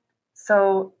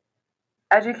 So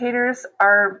educators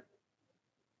are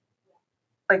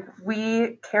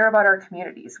we care about our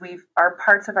communities. We are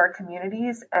parts of our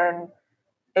communities, and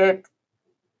it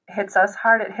hits us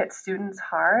hard. It hits students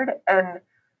hard. And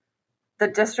the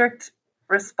district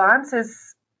response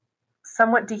is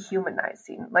somewhat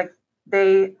dehumanizing. Like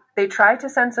they try to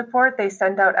send support. They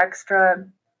send out extra,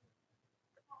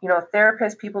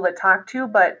 therapists, people to talk to.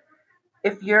 But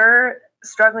if you're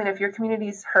struggling, if your community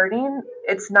is hurting,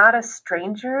 it's not a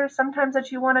stranger sometimes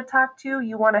that you want to talk to.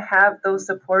 You want to have those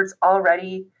supports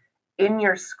already in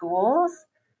your schools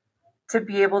to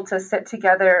be able to sit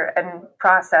together and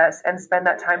process and spend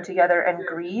that time together and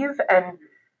grieve. And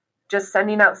just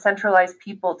sending out centralized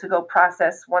people to go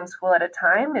process one school at a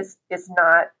time is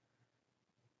not,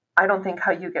 I don't think,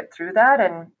 how you get through that.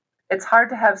 And it's hard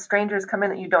to have strangers come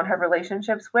in that you don't have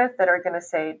relationships with that are going to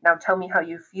say, now tell me how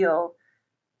you feel.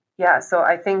 Yeah, so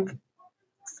I think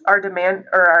our demand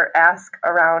or our ask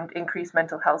around increased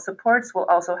mental health supports will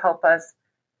also help us.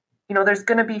 There's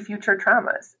going to be future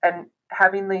traumas, and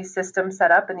having these systems set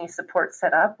up and these supports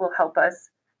set up will help us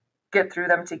get through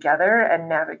them together and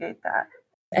navigate that.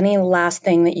 Any last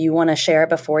thing that you want to share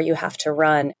before you have to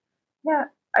run? Yeah,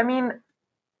 I mean,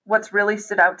 what's really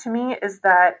stood out to me is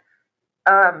that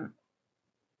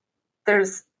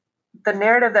there's the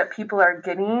narrative that people are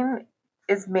getting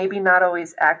is maybe not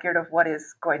always accurate of what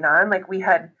is going on. Like we've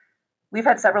had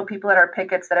several people at our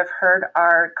pickets that have heard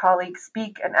our colleagues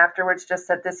speak and afterwards just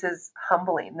said, this is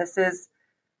humbling. This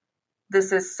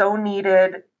is so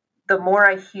needed. The more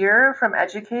I hear from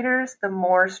educators, the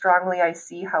more strongly I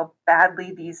see how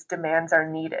badly these demands are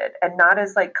needed, and not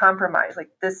as like compromise. Like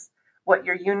this, what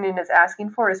your union is asking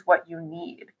for is what you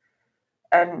need.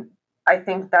 And I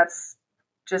think that's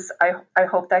just, I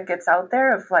hope that gets out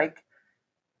there of like,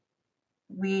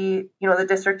 the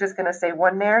district is going to say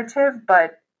one narrative,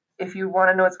 but if you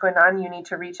want to know what's going on, you need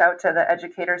to reach out to the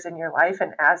educators in your life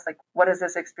and ask, like, what has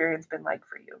this experience been like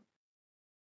for you?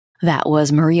 That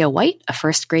was Maria White, a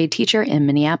first grade teacher in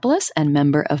Minneapolis and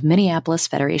member of Minneapolis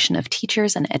Federation of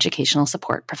Teachers and Educational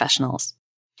Support Professionals.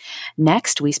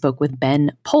 Next, we spoke with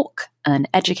Ben Polk, an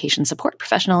education support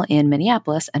professional in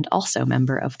Minneapolis and also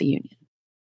member of the union.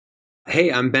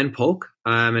 Hey, I'm Ben Polk.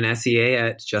 I'm an SEA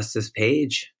at Justice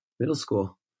Page Middle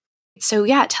School. So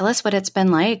yeah, tell us what it's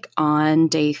been like on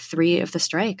day 3 of the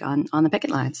strike on the picket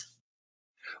lines.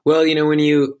 Well,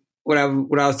 what I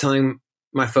was telling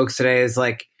my folks today is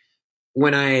like,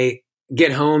 when I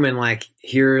get home and like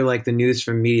hear like the news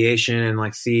from mediation and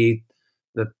like see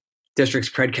the district's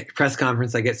press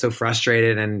conference, I get so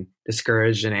frustrated and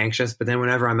discouraged and anxious. But then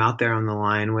whenever I'm out there on the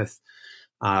line with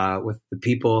the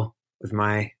people, with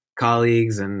my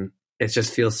colleagues, and it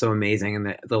just feels so amazing.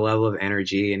 And the level of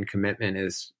energy and commitment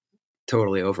is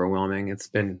totally overwhelming. It's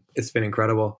been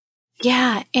incredible.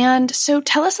 Yeah. And so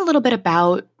tell us a little bit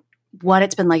about what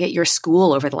it's been like at your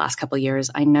school over the last couple of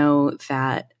years. I know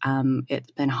that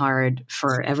it's been hard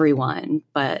for everyone,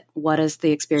 but what is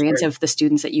the experience of the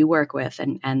students that you work with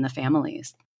and the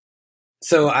families?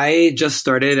 So I just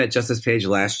started at Justice Page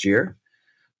last year,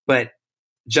 but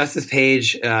Justice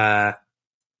Page is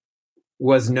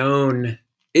known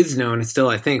still,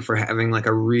 I think, for having like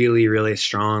a really, really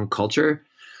strong culture,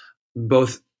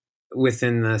 both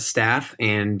within the staff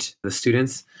and the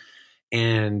students.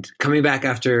 And coming back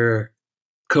after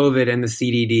COVID and the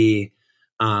CDD,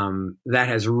 that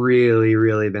has really,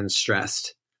 really been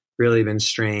stressed, really been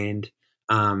strained.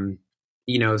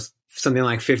 Something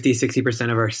like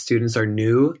 50-60% of our students are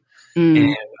new,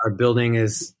 and our building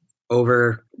is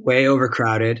way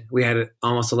overcrowded. We had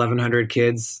almost 1,100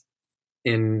 kids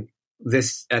at the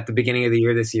beginning of the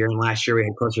year this year, and last year we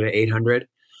had closer to 800.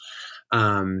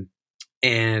 So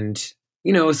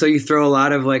you throw a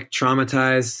lot of like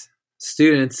traumatized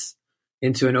students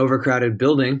into an overcrowded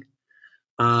building,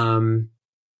 and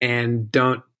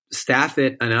don't staff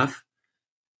it enough.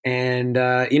 And,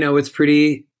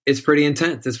 it's pretty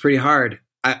intense. It's pretty hard.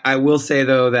 I will say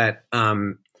though that,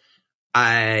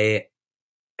 I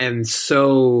am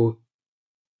so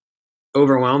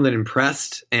overwhelmed and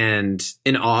impressed and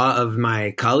in awe of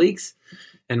my colleagues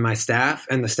and my staff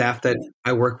and the staff that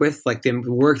I work with, like the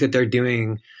work that they're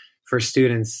doing for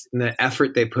students and the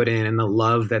effort they put in and the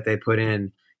love that they put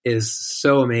in is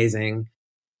so amazing.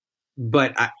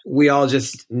 But we all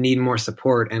just need more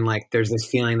support. And like, there's this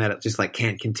feeling that it just like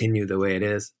can't continue the way it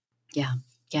is. Yeah.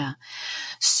 Yeah.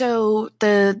 So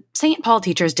the St. Paul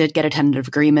teachers did get a tentative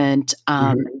agreement,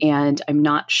 and I'm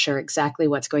not sure exactly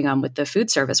what's going on with the food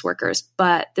service workers,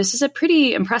 but this is a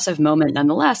pretty impressive moment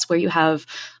nonetheless, where you have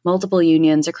multiple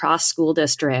unions across school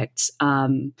districts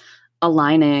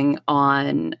aligning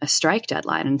on a strike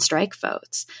deadline and strike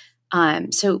votes.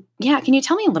 Can you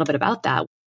tell me a little bit about that?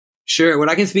 Sure. What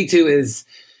I can speak to is,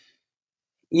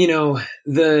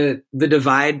 the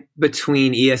divide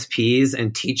between ESPs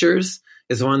and teachers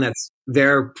is one that's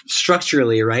there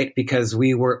structurally, right? Because I'm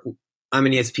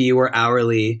an ESP, we're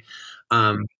hourly.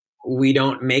 We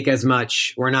don't make as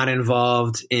much. We're not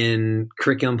involved in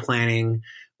curriculum planning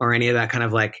or any of that kind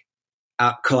of like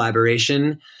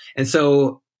collaboration. And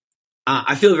so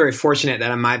I feel very fortunate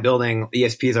that in my building,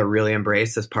 ESPs are really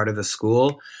embraced as part of the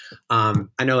school. I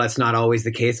know that's not always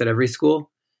the case at every school,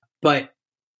 but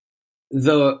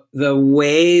the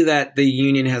way that the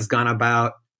union has gone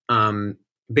about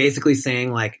basically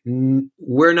saying like,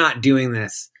 we're not doing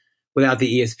this without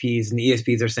the ESPs, and the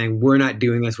ESPs are saying we're not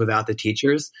doing this without the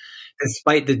teachers,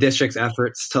 despite the district's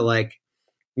efforts to like,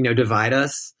 divide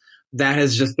us. That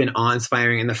has just been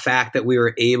awe-inspiring. And the fact that we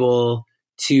were able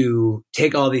to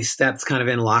take all these steps kind of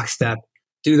in lockstep,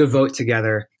 do the vote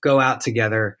together, go out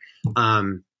together,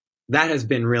 that has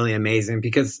been really amazing,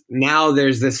 because now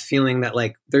there's this feeling that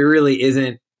like there really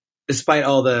isn't, despite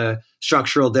all the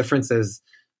structural differences,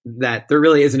 that there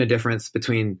really isn't a difference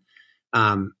between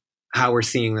how we're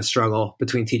seeing the struggle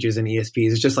between teachers and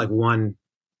ESPs. It's just like one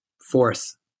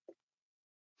force.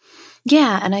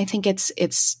 Yeah, and I think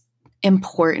it's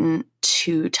important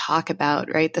to talk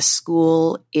about, right? The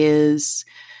school is,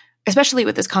 especially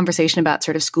with this conversation about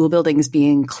sort of school buildings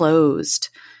being closed,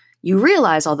 you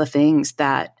realize all the things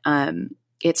that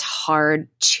it's hard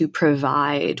to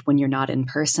provide when you're not in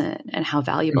person, and how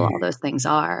valuable all those things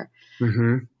are.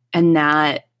 Mm-hmm. And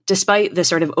that despite the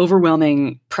sort of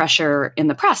overwhelming pressure in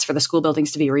the press for the school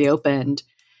buildings to be reopened,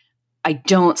 I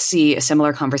don't see a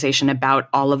similar conversation about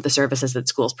all of the services that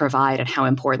schools provide and how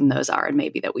important those are, and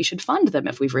maybe that we should fund them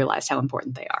if we've realized how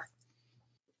important they are.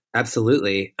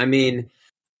 Absolutely. I mean,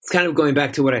 it's kind of going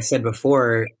back to what I said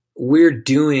before. We're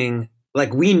doing,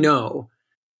 like, we know,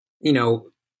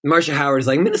 Marcia Howard's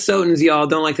like, Minnesotans, y'all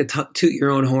don't like to toot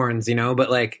your own horns,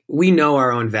 but like, we know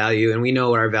our own value, and we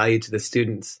know our value to the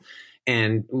students.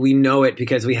 And we know it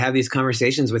because we have these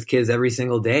conversations with kids every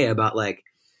single day about like,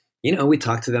 we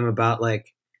talk to them about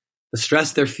like the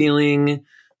stress they're feeling,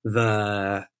 we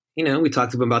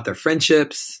talk to them about their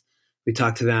friendships. We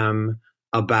talk to them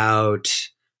about,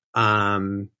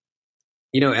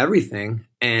 everything,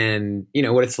 and,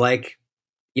 what it's like.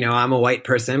 I'm a white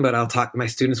person, but my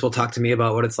students will talk to me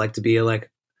about what it's like to be a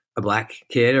Black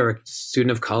kid or a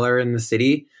student of color in the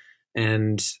city.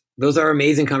 And those are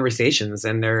amazing conversations,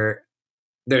 and they're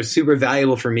super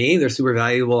valuable for me. They're super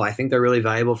valuable. I think they're really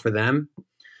valuable for them.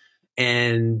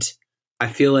 And I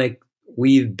feel like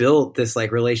we've built this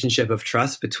like relationship of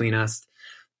trust between us,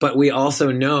 but we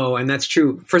also know, and that's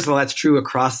true. First of all, that's true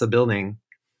across the building,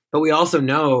 but we also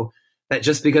know that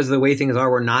just because of the way things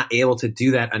are, we're not able to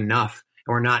do that enough.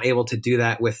 And we're not able to do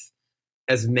that with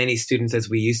as many students as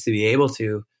we used to be able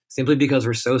to, simply because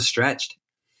we're so stretched.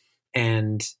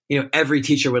 And, every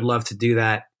teacher would love to do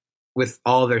that with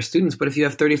all of their students. But if you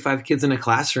have 35 kids in a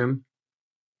classroom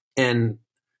and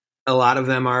a lot of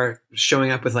them are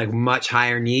showing up with like much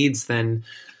higher needs than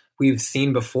we've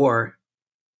seen before.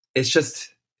 It's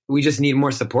just, we just need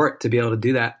more support to be able to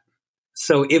do that.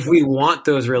 So if we want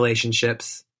those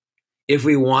relationships, if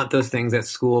we want those things that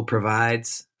school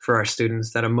provides for our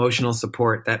students, that emotional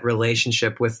support, that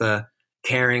relationship with a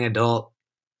caring adult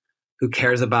who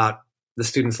cares about the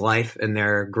student's life and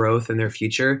their growth and their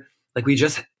future, like we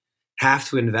just have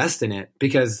to invest in it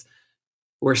because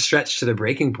we're stretched to the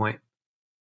breaking point.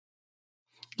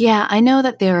 Yeah, I know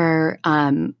that there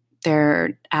are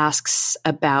asks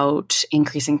about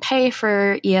increasing pay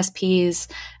for ESPs,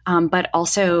 but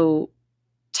also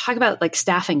talk about like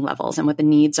staffing levels and what the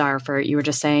needs are for, you were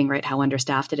just saying, right, how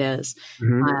understaffed it is,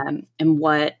 and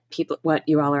what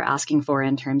you all are asking for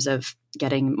in terms of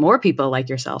getting more people like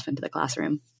yourself into the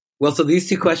classroom. Well, so these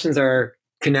two questions are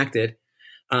connected.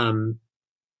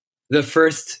 The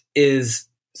first is,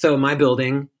 so my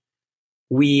building,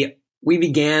 we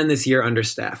began this year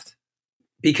understaffed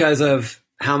because of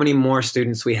how many more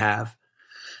students we have,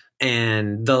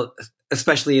 and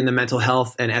especially in the mental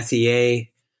health and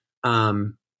SEA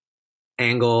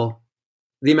angle,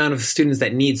 the amount of students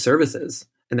that need services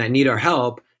and that need our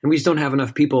help, and we just don't have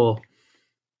enough people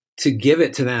to give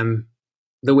it to them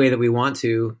the way that we want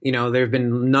to. You know, there have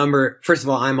been first of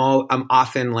all, I'm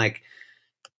often like,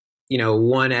 you know,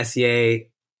 one SEA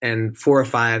and 4 or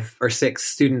 5 or 6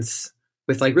 students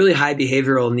with like really high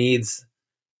behavioral needs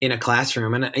in a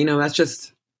classroom. And, you know, I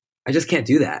just can't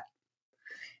do that.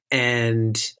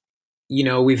 And, you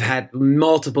know, we've had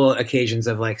multiple occasions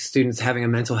of like students having a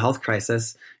mental health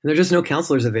crisis and there's just no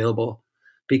counselors available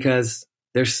because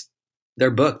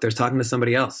they're booked. They're talking to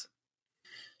somebody else.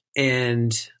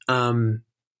 And then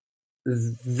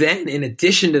in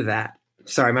addition to that,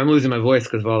 sorry, I'm losing my voice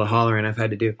because of all the hollering I've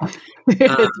had to do.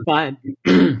 It's fine.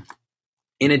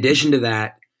 In addition to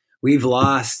that, we've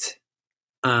lost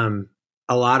a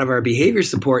lot of our behavior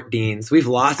support deans. We've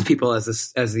lost people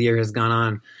as the year has gone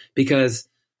on because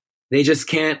they just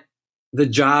can't. The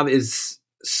job is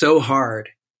so hard,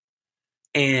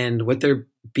 and what they're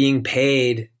being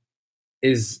paid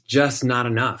is just not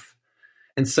enough.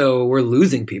 And so we're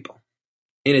losing people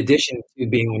in addition to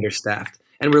being understaffed.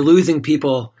 And we're losing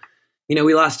people. You know,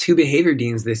 we lost 2 behavior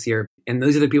deans this year, and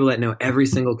those are the people that know every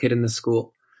single kid in the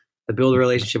school, that build a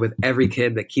relationship with every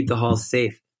kid, that keep the halls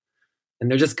safe. And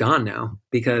they're just gone now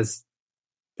because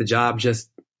the job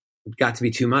just got to be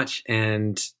too much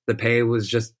and the pay was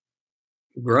just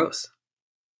gross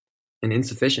and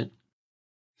insufficient.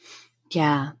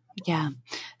 Yeah.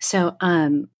 So,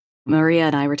 Maria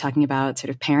and I were talking about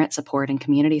sort of parent support and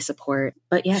community support,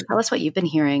 but yeah, tell us what you've been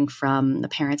hearing from the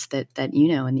parents that you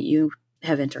know and that you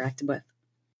have interacted with.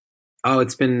 Oh,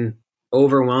 it's been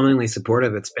overwhelmingly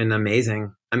supportive. It's been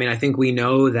amazing. I mean, I think we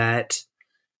know that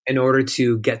in order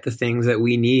to get the things that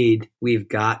we need, we've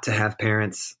got to have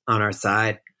parents on our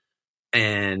side.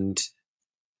 And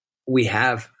we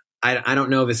have. I don't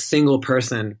know of a single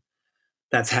person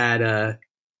that's had a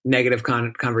negative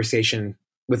conversation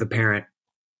with a parent.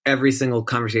 Every single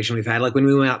conversation we've had, like when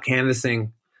we went out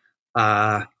canvassing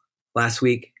last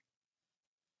week,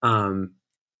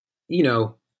 you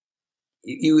know,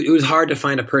 it was hard to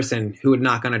find a person who would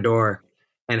knock on a door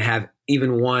and have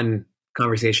even one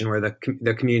conversation where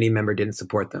the community member didn't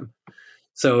support them.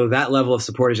 So that level of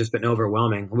support has just been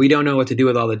overwhelming. We don't know what to do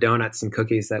with all the donuts and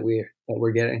cookies that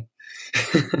we're getting.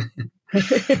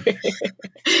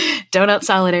 Donut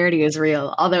solidarity is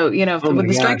real. Although, you know, when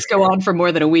the strikes go on for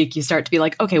more than a week, you start to be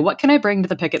like, okay, what can I bring to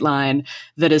the picket line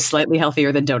that is slightly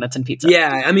healthier than donuts and pizza?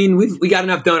 Yeah, I mean, we got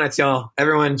enough donuts, y'all.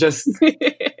 Everyone just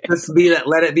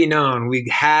let it be known. We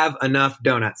have enough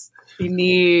donuts. We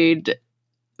need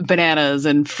bananas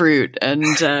and fruit and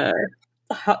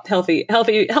healthy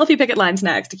picket line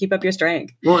snacks to keep up your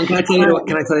strength. Well, and can I tell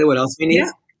you what else we need?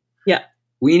 Yeah.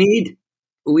 We need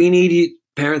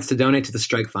parents to donate to the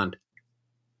strike fund.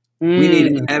 We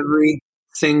need every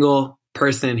single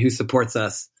person who supports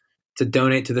us to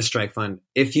donate to the strike fund.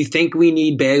 If you think we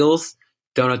need bagels,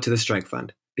 donate to the strike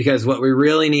fund. Because what we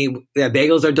really need,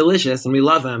 bagels are delicious and we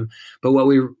love them, but what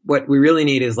we really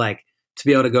need is like to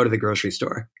be able to go to the grocery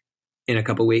store in a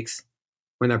couple weeks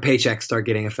when our paychecks start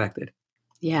getting affected.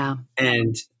 Yeah.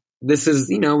 And this is,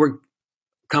 you know, we're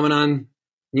coming on,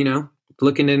 you know,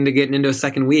 looking into getting into a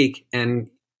second week, and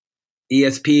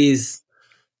ESPs,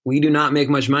 we do not make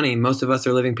much money. Most of us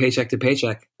are living paycheck to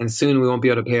paycheck, and soon we won't be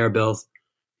able to pay our bills.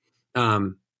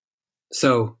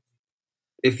 So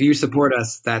if you support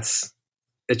us,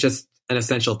 it's just an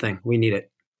essential thing. We need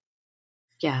it.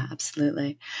 Yeah,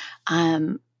 absolutely.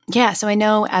 Yeah. So I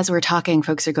know as we're talking,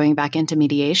 folks are going back into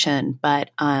mediation, but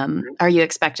are you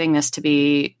expecting this to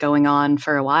be going on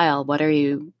for a while? What are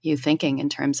you thinking in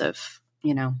terms of,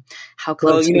 how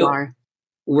close you are?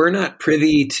 We're not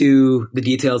privy to the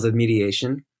details of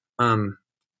mediation.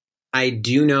 I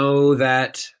do know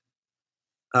that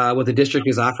what the district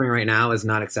is offering right now is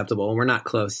not acceptable, and we're not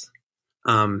close.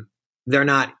 They're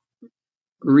not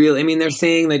real. I mean, they're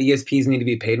saying that ESPs need to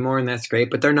be paid more, and that's great,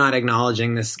 but they're not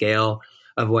acknowledging the scale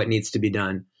of what needs to be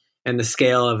done and the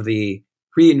scale of the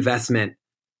reinvestment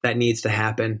that needs to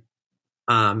happen.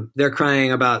 They're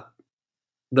crying about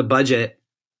the budget,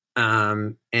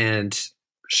 and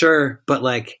sure, but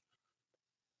like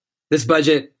this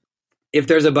budget, if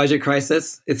there's a budget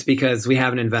crisis, it's because we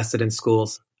haven't invested in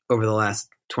schools over the last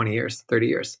 20 years, 30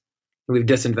 years. We've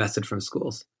disinvested from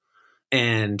schools,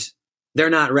 and they're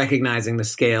not recognizing the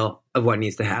scale of what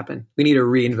needs to happen. We need a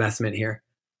reinvestment here.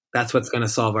 That's what's going to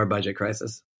solve our budget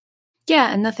crisis.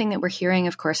 Yeah. And the thing that we're hearing,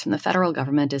 of course, from the federal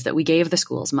government is that we gave the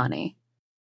schools money.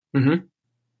 Mm-hmm.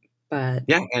 But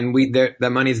yeah, and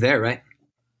that money's there, right?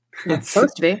 It's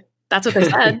supposed to be. That's what they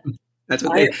said. That's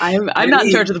what I'm not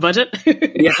in charge of the budget.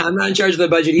 Yeah, I'm not in charge of the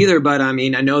budget either. But I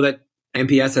mean, I know that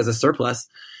MPS has a surplus,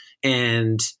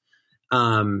 and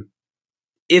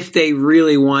if they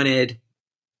really wanted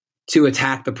to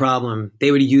attack the problem,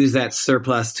 they would use that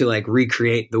surplus to like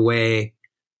recreate the way,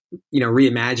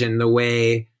 reimagine the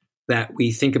way that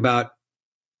we think about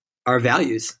our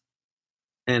values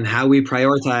and how we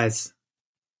prioritize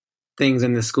things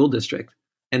in the school district.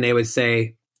 And they would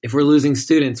say, if we're losing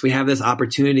students, we have this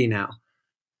opportunity now.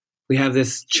 We have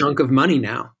this chunk of money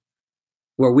now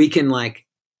where we can like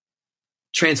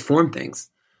transform things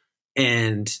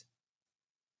and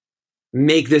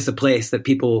make this a place that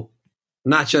people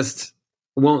not just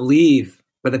won't leave,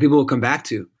 but that people will come back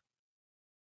to.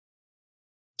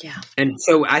 Yeah. And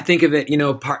so I think of it,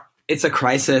 it's a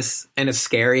crisis and it's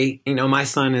scary. My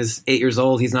son is 8 years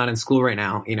old. He's not in school right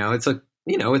now. It's an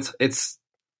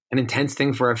intense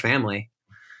thing for a family,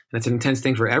 and it's an intense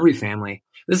thing for every family.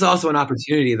 This is also an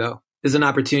opportunity, though. This is an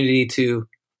opportunity to,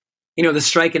 the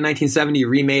strike in 1970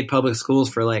 remade public schools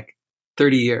for like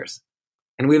 30 years.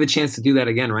 And we have a chance to do that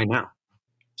again right now.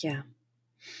 Yeah.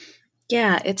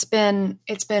 Yeah. It's been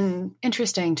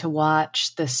interesting to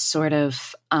watch this sort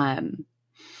of,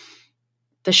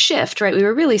 the shift, right? We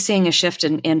were really seeing a shift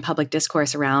in public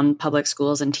discourse around public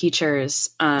schools and teachers,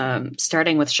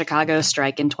 starting with Chicago's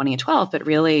strike in 2012, but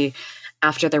really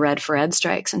after the Red for Ed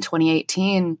strikes in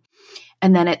 2018.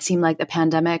 And then it seemed like the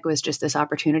pandemic was just this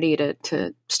opportunity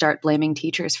to start blaming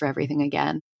teachers for everything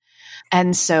again.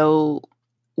 And so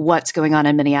what's going on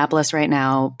in Minneapolis right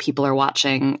now, people are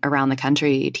watching around the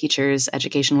country, teachers,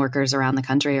 education workers around the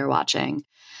country are watching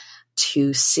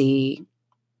to see.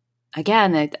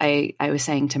 Again, I was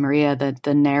saying to Maria that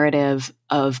the narrative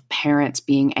of parents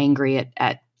being angry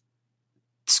at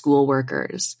school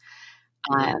workers,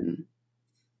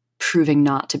 proving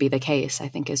not to be the case, I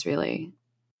think is really.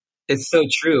 It's so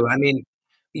true. I mean,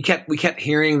 we kept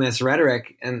hearing this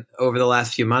rhetoric, and over the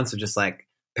last few months of just like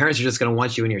parents are just going to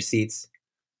want you in your seats.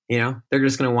 They're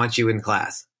just going to want you in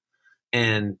class,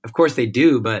 and of course they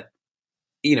do. But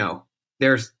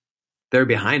they're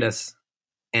behind us.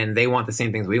 And they want the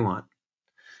same things we want.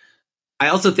 I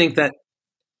also think that,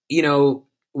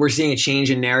 we're seeing a change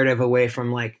in narrative away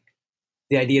from like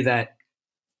the idea that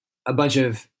a bunch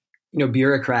of,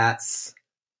 bureaucrats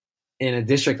in a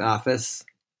district office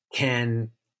can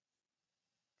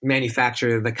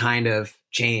manufacture the kind of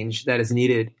change that is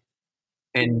needed.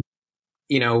 And,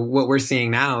 what we're seeing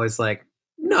now is like,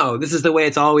 no, this is the way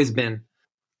it's always been.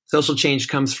 Social change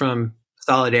comes from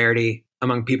solidarity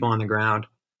among people on the ground.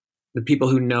 The people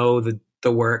who know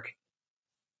the work,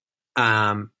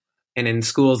 and in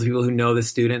schools, the people who know the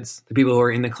students, the people who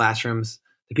are in the classrooms,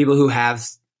 the people who have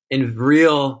in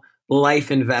real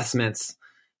life investments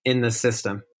in the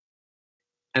system.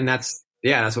 And that's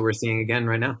what we're seeing again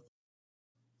right now.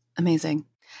 Amazing.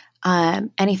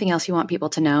 Anything else you want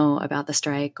people to know about the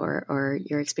strike or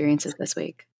your experiences this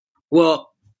week? Well,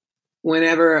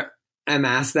 whenever I'm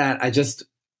asked that,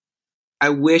 I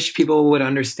wish people would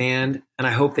understand, and I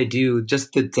hope they do,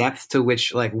 just the depth to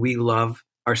which like we love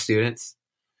our students.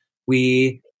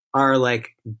 We are like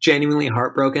genuinely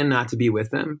heartbroken not to be with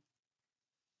them.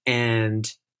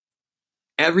 And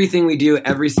everything we do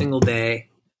every single day,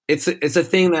 it's a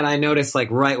thing that I noticed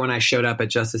like right when I showed up at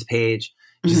Justice Page.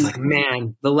 Just like,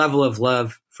 man, the level of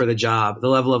love for the job, the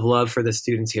level of love for the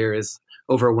students here is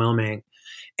overwhelming.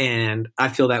 And I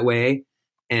feel that way.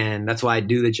 And that's why I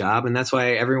do the job. And that's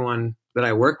why everyone that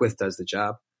I work with does the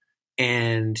job.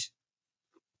 And,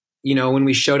 when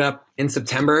we showed up in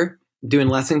September doing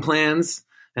lesson plans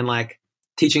and like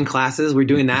teaching classes, we're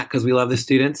doing that because we love the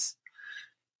students.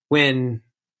 When,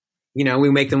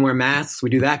 we make them wear masks, we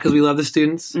do that because we love the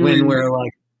students. Mm-hmm. When we're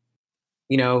like,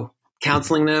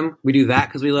 counseling them, we do that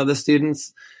because we love the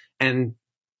students. And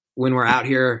when we're out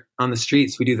here on the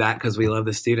streets, we do that because we love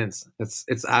the students.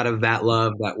 It's out of that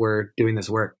love that we're doing this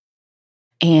work.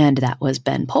 And that was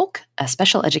Ben Polk, a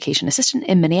special education assistant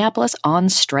in Minneapolis, on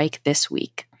strike this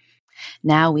week.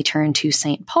 Now we turn to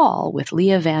St. Paul with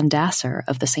Leah Van Dasser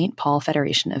of the St. Paul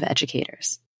Federation of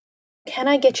Educators. Can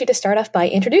I get you to start off by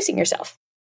introducing yourself?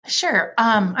 Sure.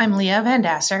 I'm Leah Van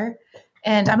Dasser,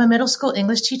 and I'm a middle school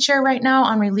English teacher right now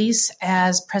on release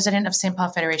as president of St. Paul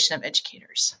Federation of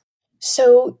Educators.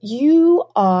 So you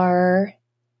are,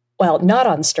 not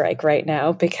on strike right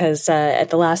now because at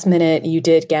the last minute you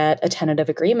did get a tentative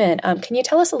agreement. Can you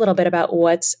tell us a little bit about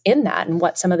what's in that and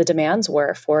what some of the demands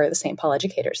were for the St. Paul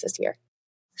educators this year?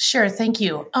 Sure. Thank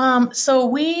you. So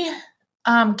we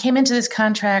came into this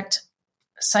contract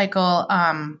cycle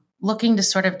looking to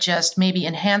sort of just maybe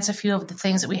enhance a few of the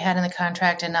things that we had in the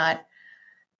contract and not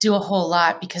do a whole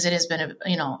lot, because it has been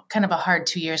kind of a hard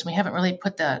 2 years. We haven't really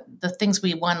put the things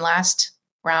we won last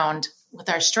round with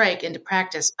our strike into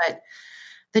practice, but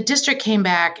the district came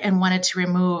back and wanted to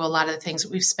remove a lot of the things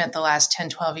that we've spent the last 10,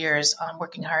 12 years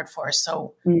working hard for.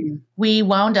 So we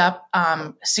wound up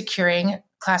securing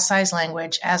class size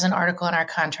language as an article in our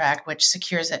contract, which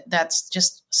secures it. That's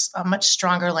just a much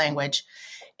stronger language.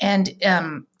 And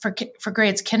for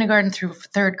grades kindergarten through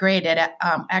third grade, it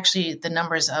actually the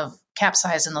numbers of cap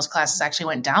size in those classes actually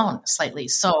went down slightly.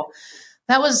 So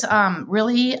that was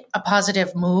really a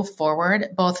positive move forward,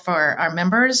 both for our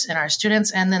members and our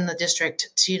students, and then the district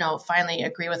to finally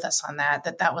agree with us on that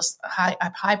was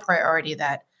a high priority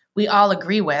that we all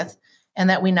agree with, and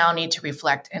that we now need to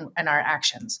reflect in our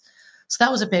actions. So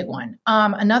that was a big one.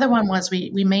 Another one was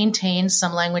we maintained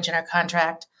some language in our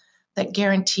contract that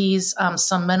guarantees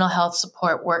some mental health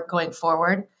support work going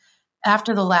forward.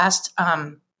 After the last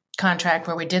contract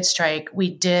where we did strike,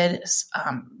 we did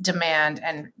demand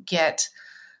and get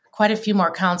quite a few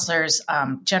more counselors,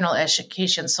 general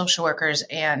education, social workers,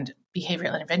 and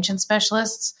behavioral intervention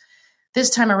specialists. This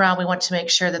time around, we want to make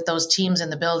sure that those teams in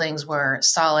the buildings were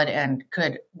solid and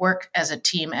could work as a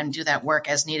team and do that work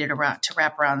as needed to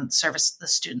wrap around service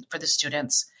for the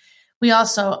students. We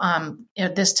also,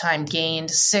 at this time, gained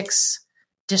 6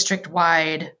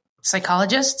 district-wide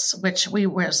psychologists, which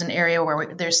was an area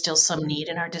where there's still some need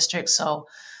in our district. So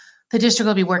the district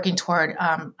will be working toward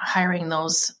hiring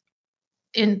those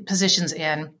in positions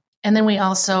in. And then we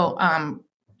also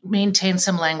maintain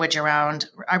some language around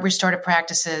our restorative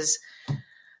practices.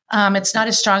 It's not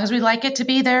as strong as we'd like it to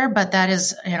be there, but that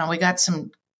is, we got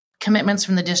some commitments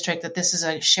from the district that this is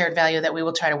a shared value that we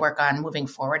will try to work on moving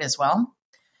forward as well.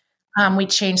 We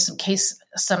changed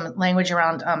some language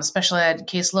around special ed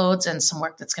caseloads and some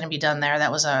work that's going to be done there.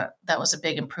 That was a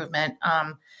big improvement.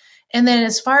 And then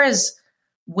as far as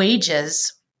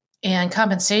wages and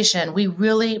compensation, we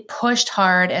really pushed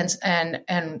hard, and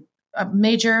a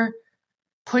major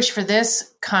push for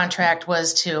this contract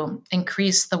was to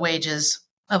increase the wages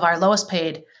of our lowest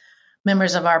paid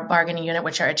members of our bargaining unit,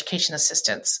 which are education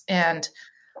assistants. And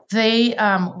they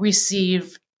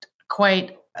received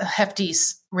quite a hefty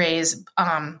raise.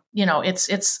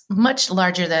 It's much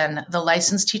larger than the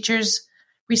licensed teachers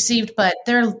received, but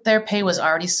their pay was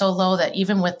already so low that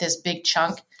even with this big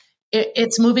chunk,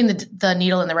 it's moving the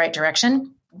needle in the right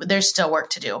direction. There's still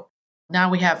work to do. Now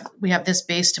we have this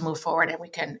base to move forward, and we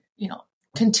can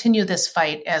continue this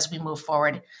fight as we move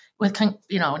forward with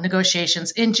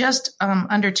negotiations. In just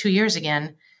under 2 years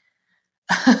again,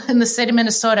 in the state of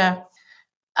Minnesota,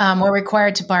 we're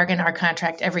required to bargain our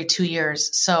contract every 2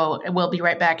 years. So we'll be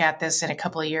right back at this in a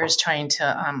couple of years, trying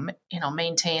to,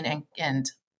 maintain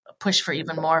and push for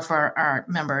even more for our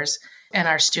members and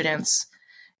our students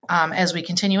as we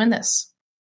continue in this.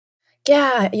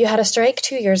 Yeah, you had a strike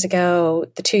 2 years ago.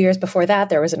 The 2 years before that,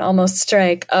 there was an almost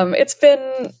strike. It's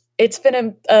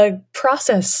been a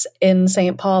process in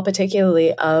St. Paul,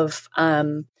 particularly of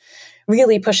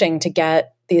really pushing to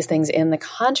get these things in the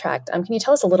contract. Can you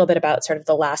tell us a little bit about sort of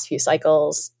the last few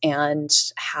cycles and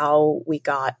how we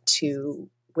got to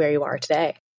where you are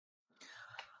today?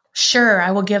 Sure,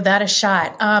 I will give that a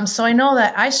shot. So I know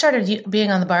that I started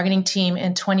being on the bargaining team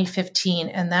in 2015,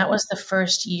 and that was the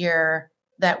first year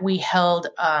that we held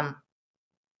a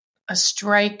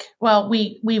strike. Well,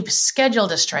 we've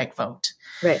scheduled a strike vote.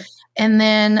 Right. And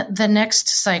then the next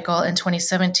cycle in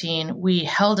 2017, we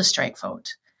held a strike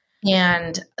vote.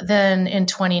 And then in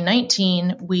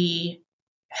 2019, we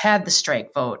had the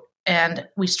strike vote and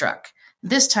we struck.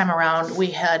 This time around, we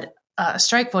had a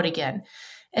strike vote again.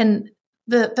 And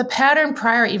the pattern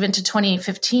prior even to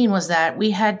 2015 was that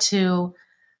we had to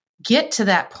get to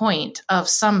that point of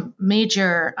some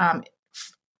major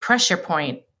pressure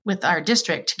point with our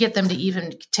district to get them to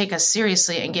even take us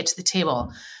seriously and get to the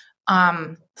table,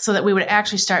 so that we would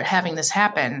actually start having this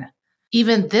happen.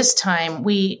 Even this time,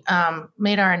 we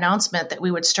made our announcement that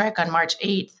we would strike on March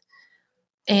 8th,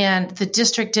 and the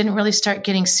district didn't really start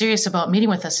getting serious about meeting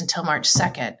with us until March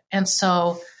 2nd. And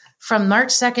so from March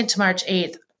 2nd to March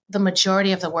 8th, the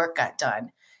majority of the work got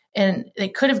done. And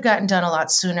it could have gotten done a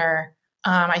lot sooner.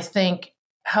 I think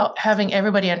having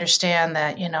everybody understand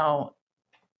that,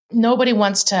 nobody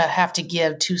wants to have to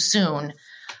give too soon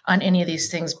on any of these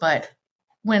things. But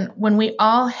when we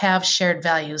all have shared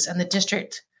values and the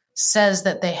district says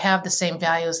that they have the same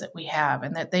values that we have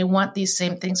and that they want these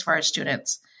same things for our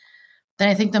students, then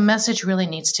I think the message really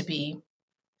needs to be,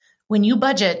 when you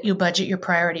budget your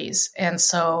priorities. And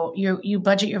so you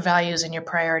budget your values and your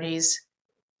priorities.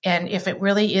 And if it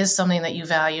really is something that you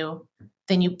value,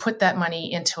 then you put that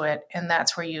money into it. And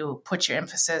that's where you put your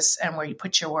emphasis and where you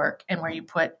put your work and where you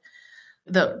put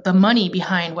the money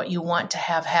behind what you want to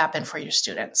have happen for your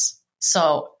students.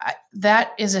 So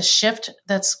that is a shift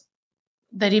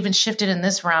that even shifted in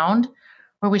this round,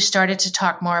 where we started to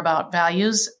talk more about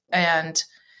values, and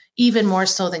even more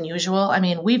so than usual. I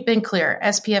mean, we've been clear.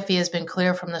 SPFE has been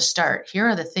clear from the start. Here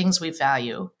are the things we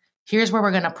value. Here's where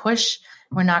we're going to push.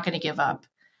 We're not going to give up.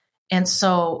 And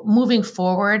so moving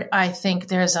forward, I think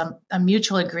there's a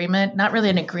mutual agreement, not really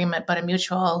an agreement, but a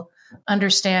mutual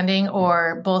understanding,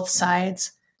 or both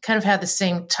sides kind of have the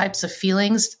same types of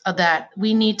feelings that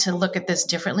we need to look at this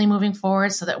differently moving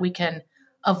forward so that we can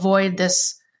avoid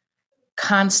this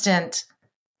constant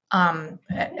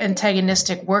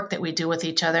antagonistic work that we do with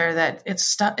each other, that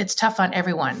it's tough on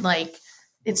everyone. Like,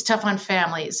 it's tough on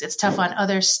families. It's tough on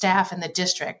other staff in the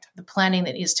district, the planning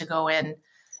that needs to go in.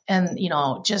 And,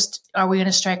 just, are we going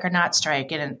to strike or not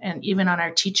strike? And even on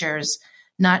our teachers,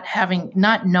 not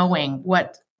knowing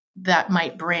what that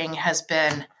might bring has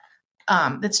been,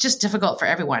 it's just difficult for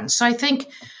everyone. So I think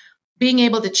being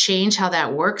able to change how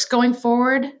that works going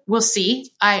forward, we'll see.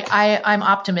 I'm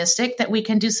optimistic that we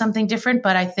can do something different,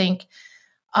 but I think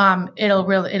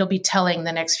it'll be telling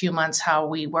the next few months how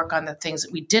we work on the things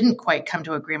that we didn't quite come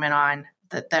to agreement on,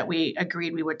 that we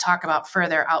agreed we would talk about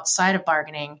further outside of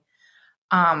bargaining,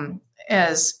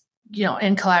 as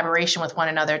in collaboration with one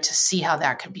another, to see how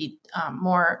that could be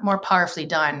more powerfully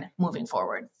done moving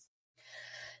forward.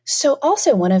 So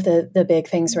also one of the big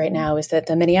things right now is that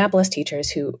the Minneapolis teachers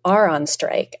who are on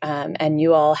strike, and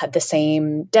you all had the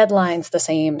same deadlines, the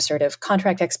same sort of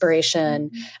contract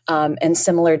expiration, and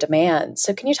similar demands.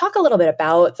 So can you talk a little bit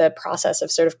about the process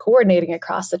of sort of coordinating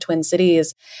across the Twin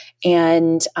Cities?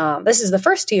 And this is the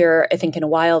first year, I think, in a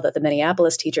while that the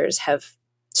Minneapolis teachers have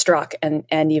struck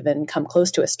and even come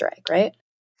close to a strike, right?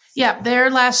 Yeah,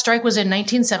 their last strike was in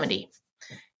 1970.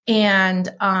 And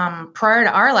prior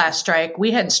to our last strike,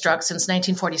 we hadn't struck since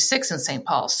 1946 in St.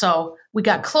 Paul. So we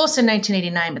got close in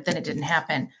 1989, but then it didn't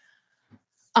happen.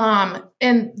 And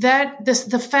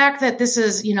the fact that this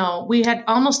is, we had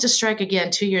almost a strike again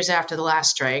 2 years after the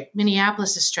last strike.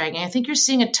 Minneapolis is striking. I think you're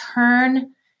seeing a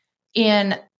turn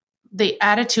in the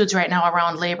attitudes right now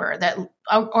around labor, that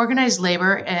organized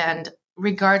labor, and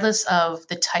regardless of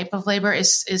the type of labor,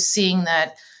 is seeing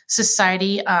that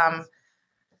society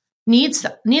needs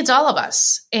all of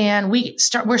us, and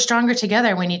we're stronger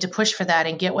together. We need to push for that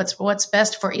and get what's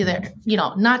best for either,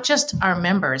 not just our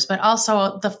members, but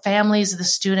also the families, the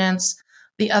students,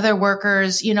 the other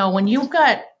workers. When you've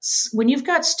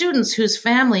got students whose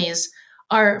families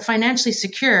are financially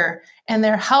secure and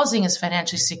their housing is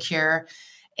financially secure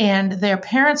and their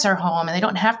parents are home and they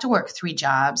don't have to work 3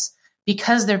 jobs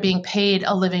because they're being paid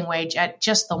a living wage at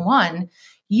just the one,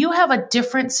 you have a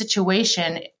different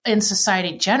situation in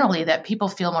society generally, that people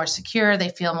feel more secure, they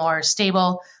feel more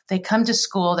stable, they come to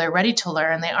school, they're ready to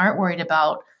learn, they aren't worried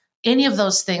about any of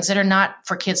those things that are not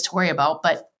for kids to worry about,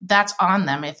 but that's on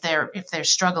them if they're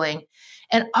struggling.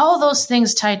 And all of those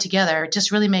things tied together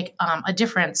just really make a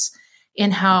difference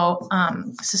in how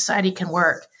society can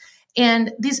work.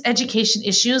 And these education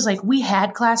issues, like, we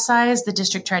had class size, the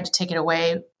district tried to take it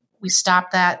away. We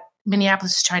stopped that.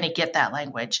 Minneapolis is trying to get that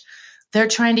language. They're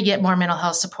trying to get more mental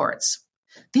health supports.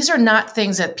 These are not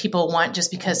things that people want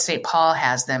just because St. Paul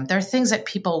has them. They're things that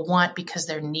people want because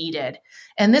they're needed.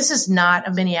 And this is not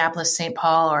a Minneapolis, St.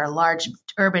 Paul, or a large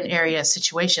urban area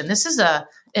situation. This is an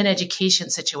education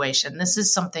situation. This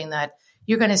is something that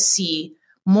you're going to see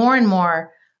more and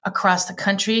more across the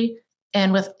country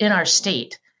and within our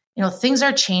state. Things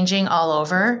are changing all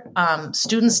over.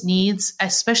 Students' needs,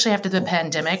 especially after the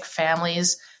pandemic,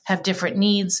 families have different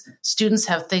needs. Students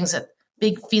have things that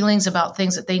big feelings about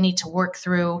things that they need to work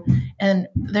through. And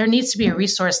there needs to be a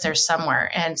resource there somewhere.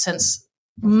 And since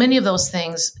many of those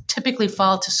things typically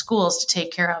fall to schools to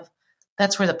take care of,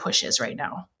 that's where the push is right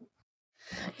now.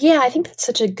 Yeah, I think that's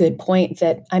such a good point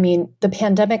that, I mean, the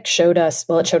pandemic showed us,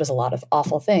 well, it showed us a lot of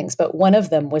awful things, but one of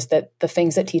them was that the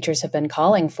things that teachers have been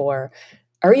calling for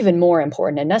are even more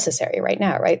important and necessary right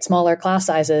now, right? Smaller class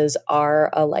sizes are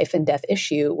a life and death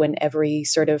issue when every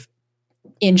sort of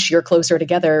inch you're closer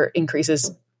together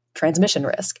increases transmission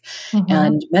risk. Mm-hmm.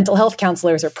 And mental health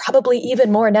counselors are probably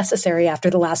even more necessary after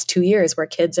the last 2 years where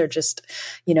kids are just,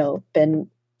 been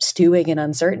stewing in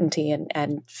uncertainty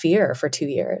and fear for 2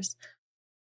 years.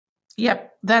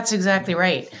 Yep, that's exactly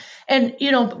right. And,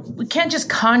 we can't just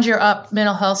conjure up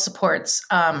mental health supports.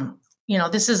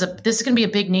 This is going to be a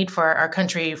big need for our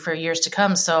country for years to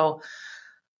come. So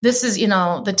this is,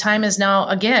 the time is now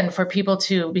again for people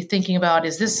to be thinking about,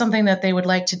 is this something that they would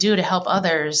like to do to help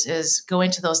others, is go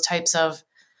into those types of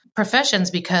professions,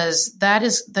 because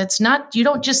that's not, you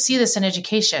don't just see this in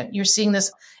education. You're seeing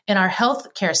this in our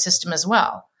healthcare system as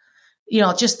well.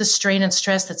 Just the strain and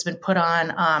stress that's been put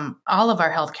on all of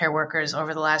our healthcare workers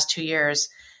over the last 2 years.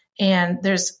 And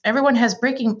everyone has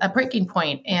a breaking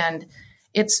point. And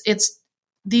it's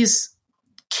these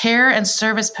care and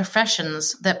service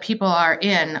professions that people are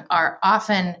in are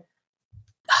often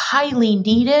highly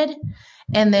needed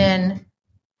and then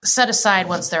set aside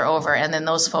once they're over. And then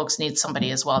those folks need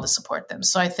somebody as well to support them.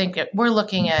 So I think we're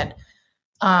looking at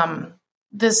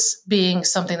this being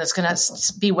something that's going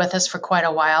to be with us for quite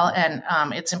a while. And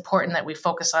it's important that we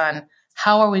focus on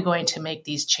how are we going to make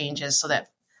these changes so that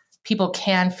people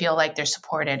can feel like they're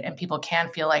supported and people can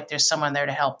feel like there's someone there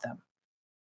to help them.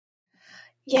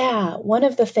 Yeah, one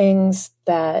of the things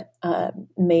that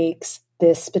makes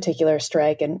this particular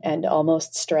strike and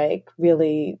almost strike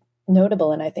really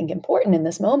notable and I think important in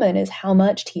this moment is how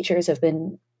much teachers have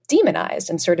been demonized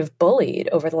and sort of bullied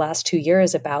over the last 2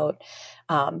 years about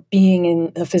being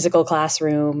in the physical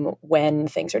classroom when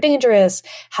things are dangerous,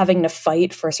 having to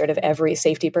fight for sort of every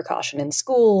safety precaution in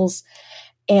schools,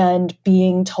 and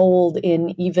being told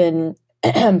in even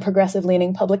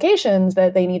progressive-leaning publications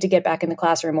that they need to get back in the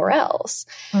classroom or else.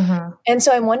 Mm-hmm. And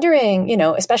so I'm wondering,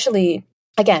 especially,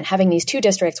 again, having these two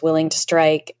districts willing to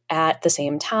strike at the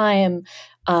same time,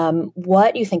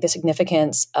 what you think the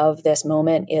significance of this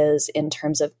moment is in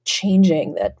terms of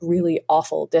changing that really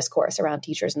awful discourse around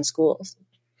teachers in schools?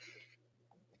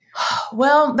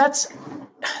 Well, that's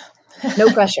no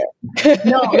pressure.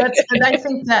 I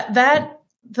think that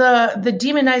the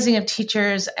demonizing of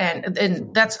teachers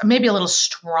and that's maybe a little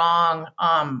strong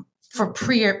for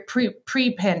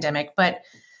pre-pandemic, but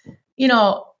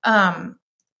the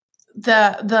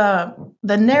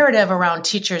narrative around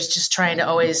teachers just trying to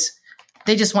always,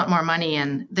 they just want more money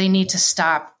and they need to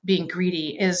stop being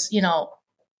greedy is,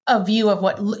 a view of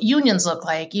what unions look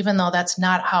like, even though that's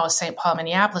not how St. Paul,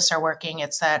 Minneapolis are working.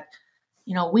 It's that,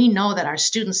 we know that our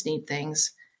students need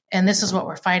things and this is what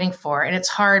we're fighting for. And it's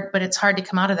hard, but it's hard to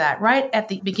come out of that. Right at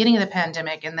the beginning of the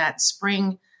pandemic, in that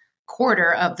spring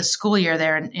quarter of the school year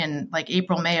there in like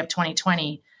April, May of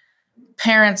 2020,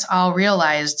 parents all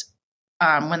realized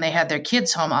when they had their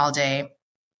kids home all day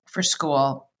for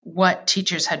school, what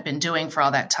teachers had been doing for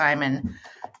all that time. And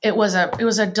it was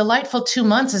a delightful 2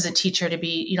 months as a teacher to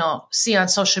be, see on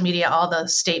social media all the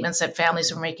statements that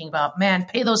families were making about, man,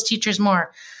 pay those teachers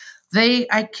more.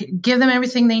 I give them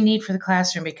everything they need for the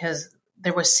classroom, because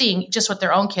they were seeing just with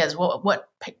their own kids what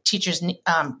teachers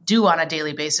do on a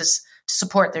daily basis to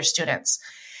support their students.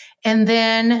 And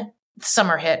then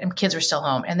summer hit and kids were still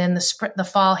home. And then the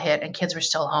fall hit and kids were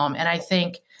still home. And I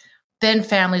think then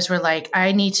families were like,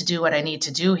 I need to do what I need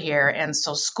to do here. And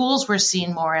so schools were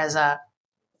seen more as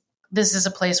this is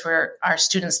a place where our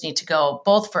students need to go,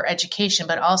 both for education,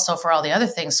 but also for all the other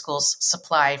things schools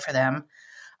supply for them,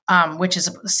 which is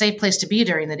a safe place to be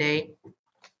during the day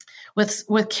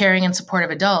with caring and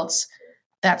supportive adults.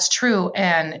 That's true.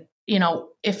 And,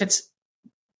 if it's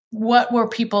what were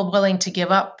people willing to give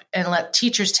up and let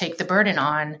teachers take the burden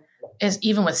on, is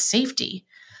even with safety,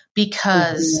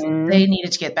 because they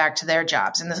needed to get back to their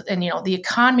jobs. And the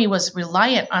economy was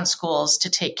reliant on schools to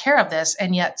take care of this.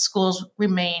 And yet schools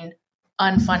remain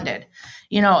unfunded.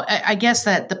 I guess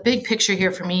that the big picture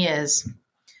here for me is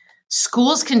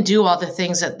schools can do all the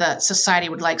things that the society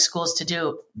would like schools to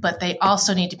do, but they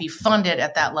also need to be funded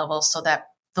at that level so that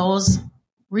those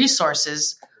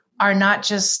resources are not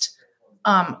just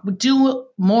do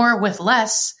more with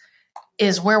less,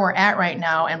 is where we're at right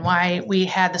now, and why we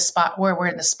had the spot where we're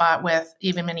in the spot with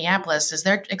even Minneapolis is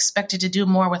they're expected to do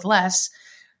more with less,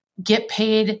 get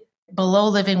paid below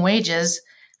living wages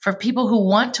for people who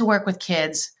want to work with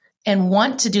kids, and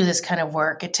want to do this kind of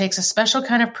work. It takes a special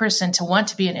kind of person to want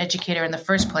to be an educator in the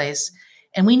first place.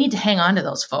 And we need to hang on to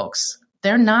those folks.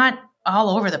 They're not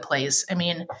all over the place. I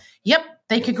mean, yep,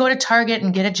 they could go to Target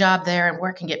and get a job there and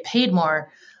work and get paid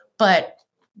more, but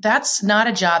that's not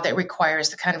a job that requires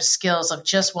the kind of skills of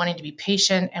just wanting to be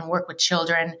patient and work with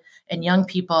children and young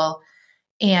people.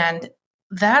 And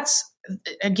that's,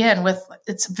 again,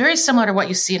 it's very similar to what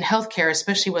you see in healthcare,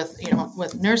 especially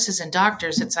with nurses and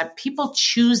doctors. It's that people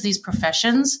choose these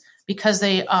professions because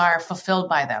they are fulfilled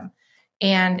by them.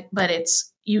 But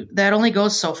that only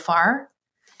goes so far.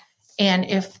 And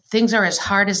if things are as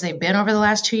hard as they've been over the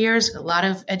last 2 years, a lot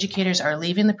of educators are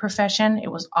leaving the profession.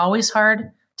 It was always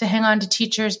hard to hang on to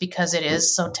teachers because it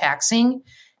is so taxing.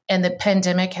 And the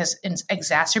pandemic has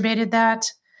exacerbated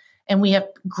that. And we have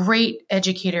great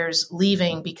educators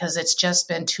leaving because it's just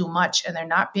been too much and they're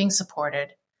not being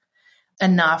supported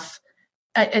enough.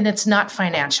 And it's not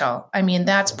financial. I mean,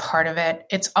 that's part of it.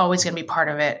 It's always going to be part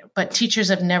of it. But teachers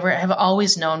have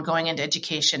always known going into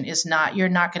education you're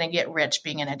not going to get rich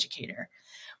being an educator.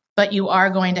 But you are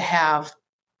going to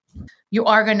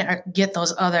get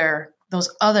those other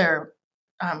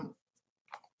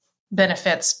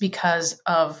benefits because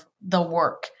of the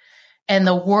work. And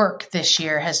the work this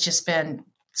year has just been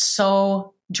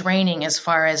so draining as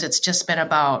far as it's just been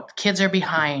about kids are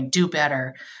behind, do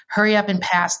better, hurry up and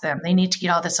pass them. They need to get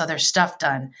all this other stuff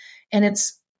done. And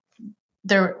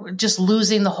they're just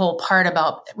losing the whole part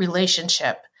about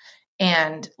relationship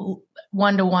and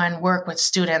one-to-one work with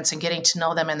students and getting to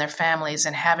know them and their families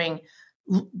and having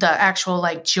the actual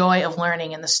joy of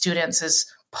learning in the students is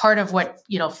part of what,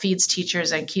 feeds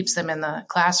teachers and keeps them in the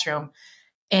classroom.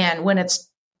 And when it's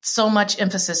so much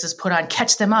emphasis is put on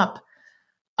catch them up,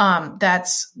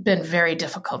 that's been very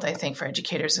difficult, I think, for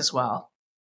educators as well.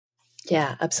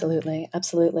 Yeah, absolutely.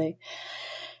 Absolutely.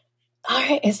 All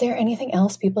right. Is there anything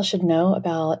else people should know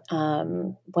about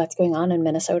what's going on in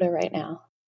Minnesota right now?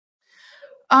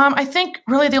 I think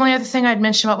really the only other thing I'd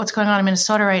mention about what's going on in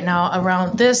Minnesota right now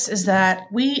around this is that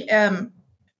we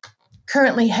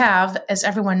currently have, as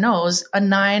everyone knows, over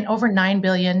 $9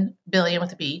 billion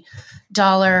with a B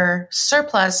dollar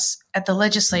surplus at the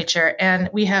legislature, and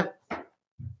we have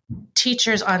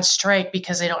teachers on strike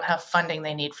because they don't have funding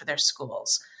they need for their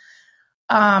schools.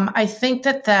 I think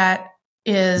that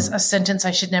is a sentence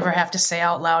I should never have to say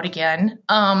out loud again.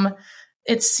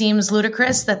 It seems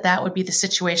ludicrous that would be the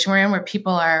situation we're in, where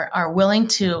people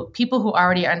people who are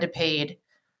already underpaid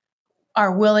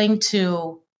are willing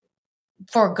to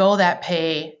forego that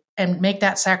pay and make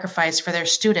that sacrifice for their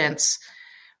students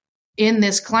in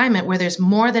this climate where there's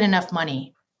more than enough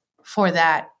money for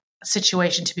that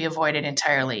situation to be avoided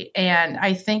entirely. And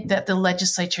I think that the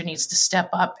legislature needs to step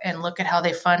up and look at how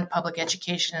they fund public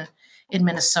education in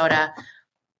Minnesota.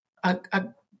 A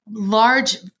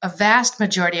vast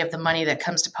majority of the money that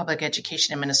comes to public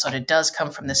education in Minnesota does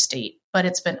come from the state, but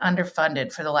it's been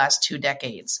underfunded for the last 2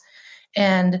 decades.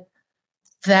 And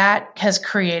that has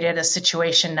created a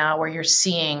situation now where you're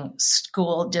seeing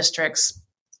school districts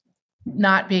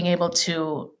not being able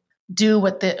to do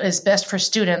what is best for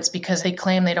students because they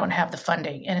claim they don't have the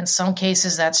funding. And in some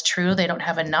cases, that's true. They don't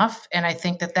have enough. And I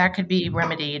think that could be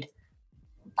remedied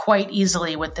quite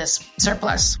easily with this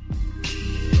surplus.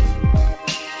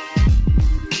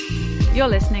 You're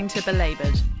listening to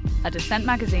Belabored, a Dissent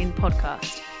Magazine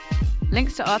podcast.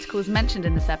 Links to articles mentioned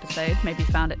in this episode may be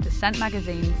found at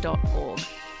dissentmagazine.org.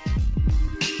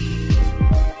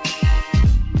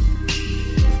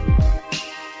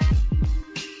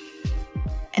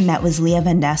 And that was Leah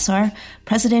Van Dassar,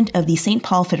 president of the St.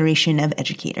 Paul Federation of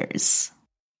Educators.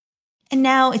 And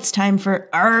now it's time for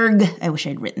ARG, I wish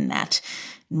I'd written that,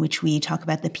 in which we talk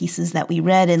about the pieces that we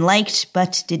read and liked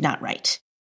but did not write.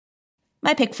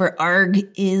 My pick for ARG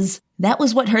is That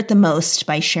Was What Hurt the Most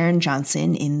by Sharon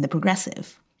Johnson in The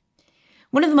Progressive.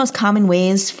 One of the most common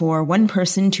ways for one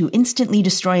person to instantly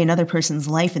destroy another person's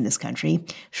life in this country,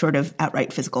 short of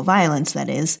outright physical violence, that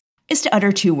is to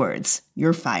utter 2 words,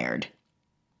 "You're fired."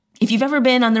 If you've ever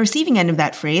been on the receiving end of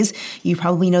that phrase, you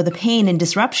probably know the pain and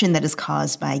disruption that is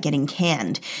caused by getting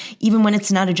canned. Even when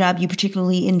it's not a job you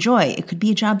particularly enjoy, it could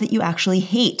be a job that you actually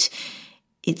hate.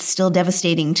 It's still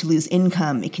devastating to lose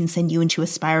income. It can send you into a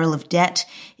spiral of debt.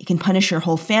 It can punish your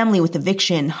whole family with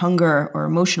eviction, hunger, or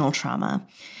emotional trauma.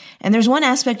 And there's one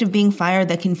aspect of being fired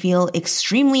that can feel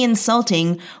extremely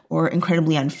insulting or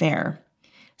incredibly unfair.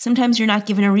 Sometimes you're not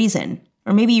given a reason.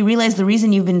 Or maybe you realize the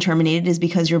reason you've been terminated is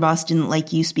because your boss didn't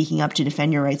like you speaking up to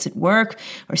defend your rights at work,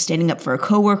 or standing up for a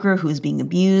coworker who is being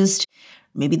abused.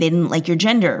 Maybe they didn't like your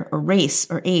gender, or race,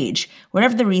 or age.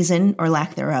 Whatever the reason, or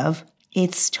lack thereof,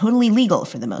 it's totally legal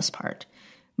for the most part.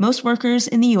 Most workers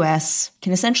in the U.S.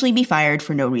 can essentially be fired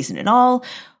for no reason at all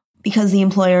because the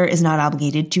employer is not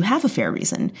obligated to have a fair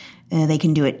reason. They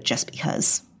can do it just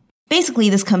because. Basically,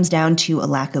 this comes down to a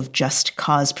lack of just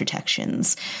cause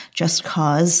protections. Just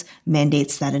cause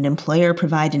mandates that an employer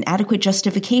provide an adequate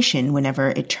justification whenever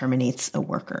it terminates a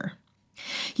worker.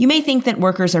 You may think that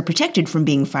workers are protected from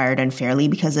being fired unfairly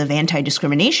because of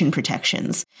anti-discrimination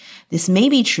protections. This may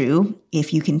be true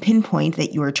if you can pinpoint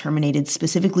that you are terminated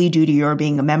specifically due to your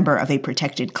being a member of a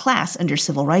protected class under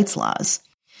civil rights laws.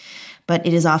 But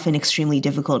it is often extremely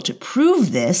difficult to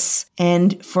prove this,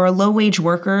 and for a low-wage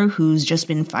worker who's just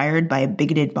been fired by a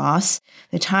bigoted boss,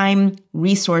 the time,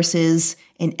 resources,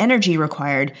 and energy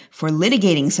required for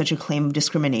litigating such a claim of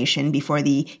discrimination before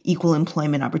the Equal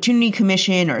Employment Opportunity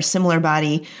Commission or a similar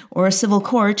body or a civil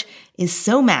court is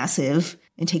so massive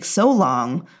and takes so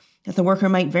long that the worker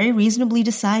might very reasonably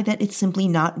decide that it's simply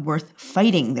not worth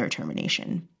fighting their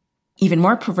termination. Even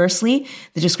more perversely,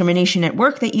 the discrimination at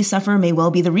work that you suffer may well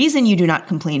be the reason you do not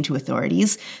complain to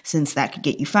authorities, since that could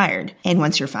get you fired. And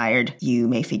once you're fired, you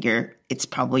may figure it's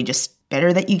probably just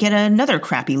better that you get another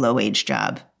crappy low-wage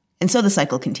job. And so the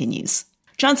cycle continues.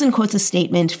 Johnson quotes a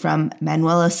statement from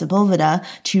Manuela Sepulveda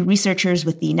to researchers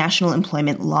with the National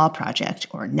Employment Law Project,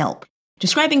 or NELP,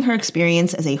 describing her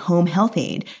experience as a home health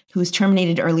aide who was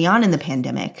terminated early on in the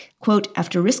pandemic. Quote,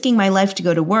 "After risking my life to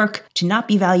go to work, to not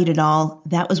be valued at all,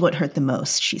 that was what hurt the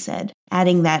most," she said,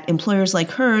 adding that employers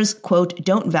like hers, quote,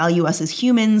 "don't value us as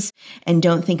humans and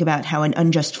don't think about how an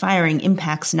unjust firing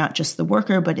impacts not just the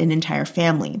worker but an entire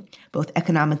family, both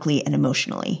economically and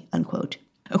emotionally," unquote.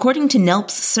 According to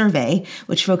NELP's survey,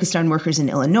 which focused on workers in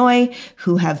Illinois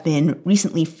who have been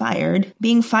recently fired,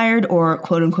 being fired or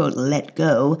quote-unquote let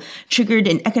go triggered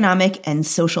an economic and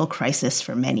social crisis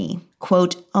for many.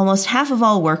 Quote, "Almost half of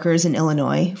all workers in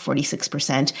Illinois,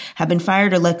 46%, have been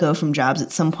fired or let go from jobs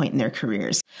at some point in their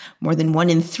careers. More than 1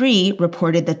 in 3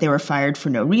 reported that they were fired for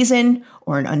no reason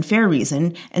or an unfair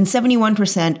reason, and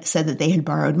 71% said that they had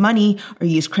borrowed money or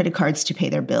used credit cards to pay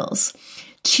their bills.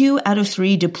 2 out of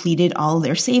 3 depleted all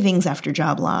their savings after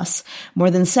job loss.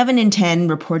 More than 7 in 10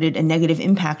 reported a negative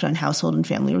impact on household and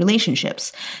family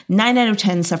relationships. 9 out of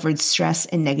 10 suffered stress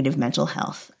and negative mental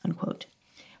health," unquote.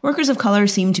 Workers of color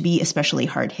seem to be especially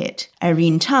hard hit.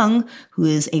 Irene Tung, who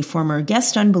is a former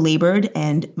guest on Belabored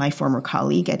and my former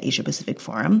colleague at Asia Pacific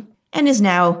Forum, and is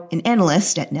now an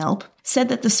analyst at NELP, said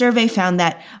that the survey found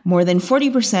that more than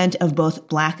 40% of both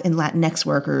Black and Latinx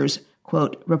workers,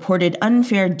 quote, "reported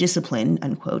unfair discipline,"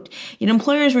 unquote, yet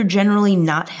employers were generally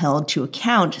not held to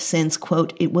account since,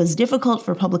 quote, "it was difficult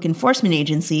for public enforcement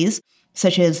agencies,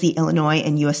 such as the Illinois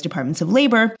and U.S. Departments of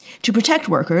Labor, to protect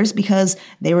workers because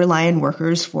they rely on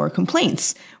workers for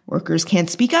complaints. Workers can't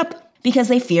speak up because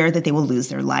they fear that they will lose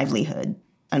their livelihood,"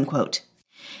 unquote.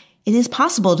 It is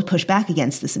possible to push back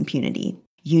against this impunity.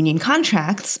 Union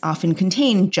contracts often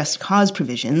contain just cause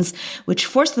provisions, which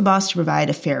force the boss to provide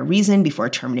a fair reason before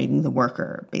terminating the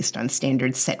worker, based on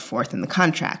standards set forth in the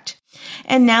contract.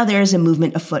 And now there is a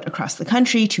movement afoot across the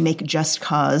country to make just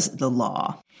cause the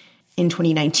law. In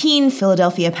 2019,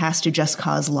 Philadelphia passed a just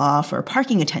cause law for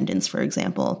parking attendants, for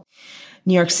example.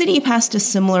 New York City passed a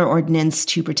similar ordinance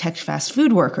to protect fast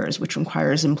food workers, which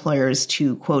requires employers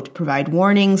to, quote, "provide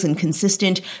warnings and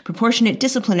consistent, proportionate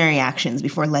disciplinary actions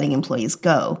before letting employees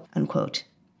go," unquote.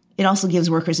 It also gives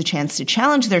workers a chance to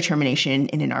challenge their termination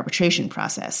in an arbitration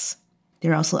process.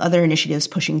 There are also other initiatives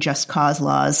pushing just cause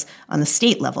laws on the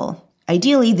state level.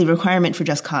 Ideally, the requirement for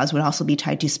just cause would also be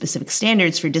tied to specific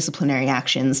standards for disciplinary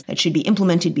actions that should be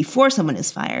implemented before someone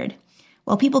is fired.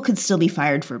 While people could still be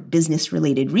fired for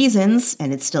business-related reasons,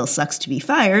 and it still sucks to be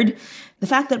fired, the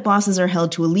fact that bosses are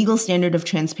held to a legal standard of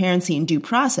transparency and due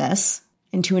process,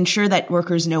 and to ensure that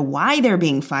workers know why they're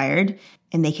being fired,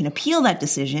 and they can appeal that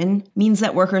decision, means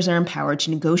that workers are empowered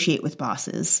to negotiate with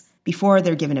bosses before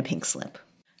they're given a pink slip.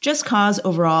 Just cause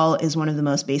overall is one of the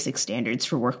most basic standards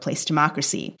for workplace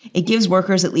democracy. It gives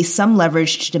workers at least some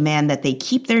leverage to demand that they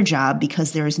keep their job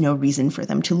because there is no reason for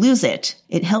them to lose it.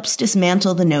 It helps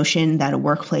dismantle the notion that a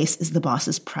workplace is the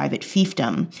boss's private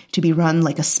fiefdom, to be run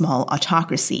like a small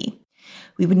autocracy.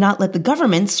 We would not let the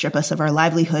government strip us of our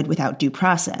livelihood without due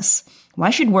process.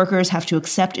 Why should workers have to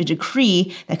accept a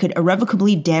decree that could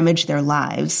irrevocably damage their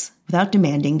lives without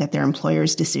demanding that their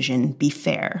employer's decision be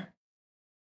fair?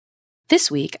 This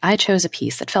week, I chose a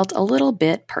piece that felt a little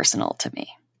bit personal to me.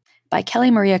 By Kelly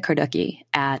Maria Korducki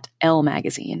at Elle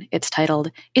magazine. It's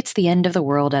titled, "It's the End of the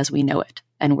World as We Know It,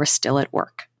 and We're Still at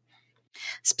Work."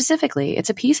 Specifically, it's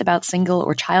a piece about single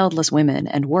or childless women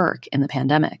and work in the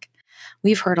pandemic.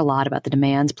 We've heard a lot about the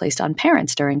demands placed on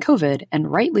parents during COVID,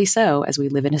 and rightly so, as we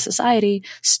live in a society,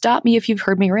 stop me if you've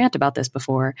heard me rant about this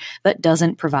before, that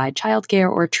doesn't provide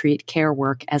childcare or treat care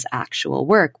work as actual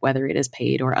work, whether it is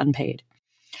paid or unpaid.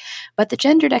 But the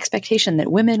gendered expectation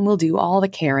that women will do all the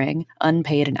caring,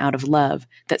 unpaid and out of love,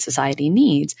 that society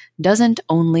needs doesn't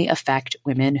only affect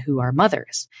women who are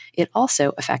mothers. It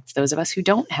also affects those of us who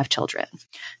don't have children,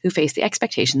 who face the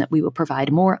expectation that we will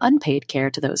provide more unpaid care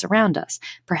to those around us,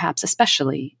 perhaps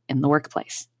especially in the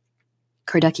workplace.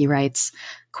 Kordecki writes,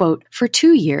 quote, "For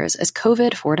 2 years, as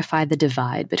COVID fortified the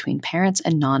divide between parents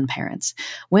and non-parents,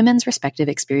 women's respective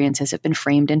experiences have been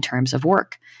framed in terms of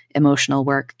work, emotional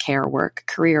work, care work,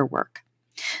 career work.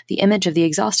 The image of the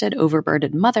exhausted,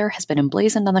 overburdened mother has been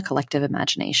emblazoned on the collective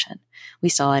imagination. We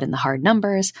saw it in the hard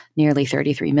numbers, nearly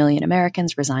 33 million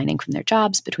Americans resigning from their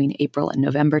jobs between April and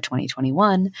November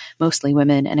 2021, mostly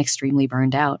women and extremely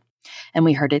burned out. And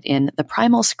we heard it in the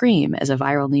primal scream, as a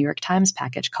viral New York Times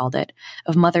package called it,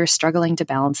 of mothers struggling to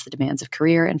balance the demands of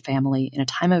career and family in a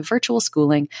time of virtual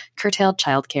schooling, curtailed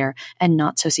childcare, and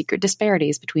not-so-secret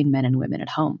disparities between men and women at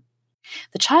home.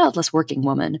 The childless working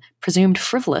woman, presumed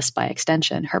frivolous by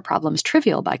extension, her problems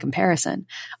trivial by comparison,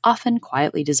 often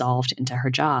quietly dissolved into her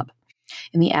job.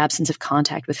 In the absence of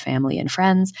contact with family and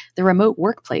friends, the remote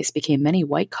workplace became many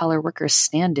white-collar workers'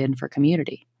 stand-in for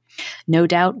community. No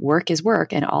doubt work is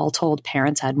work, and all told,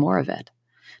 parents had more of it.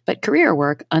 But career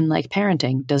work, unlike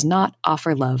parenting, does not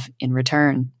offer love in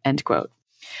return." End quote.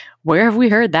 Where have we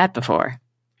heard that before?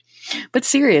 But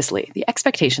seriously, the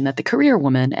expectation that the career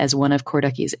woman, as one of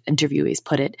Kordecki's interviewees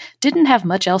put it, didn't have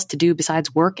much else to do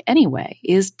besides work anyway,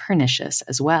 is pernicious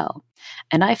as well.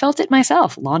 And I felt it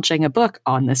myself launching a book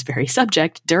on this very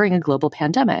subject during a global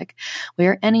pandemic,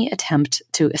 where any attempt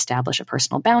to establish a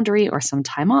personal boundary or some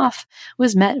time off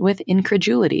was met with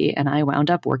incredulity, and I wound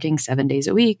up working 7 days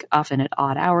a week, often at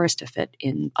odd hours to fit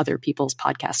in other people's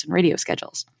podcast and radio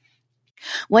schedules.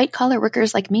 White-collar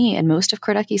workers like me and most of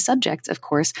Kordecki's subjects, of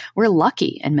course, were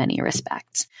lucky in many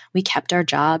respects. We kept our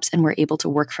jobs and were able to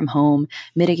work from home,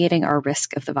 mitigating our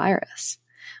risk of the virus.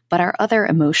 But our other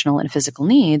emotional and physical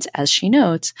needs, as she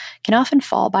notes, can often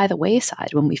fall by the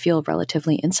wayside when we feel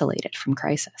relatively insulated from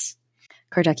crisis.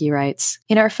 Kordecki writes,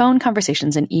 "In our phone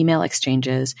conversations and email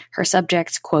exchanges, her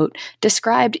subjects, quote,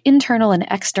 described internal and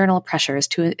external pressures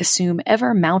to assume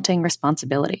ever-mounting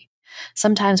responsibility,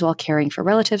 sometimes while caring for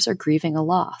relatives or grieving a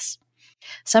loss.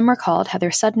 Some recalled how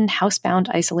their sudden housebound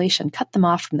isolation cut them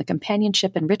off from the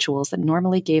companionship and rituals that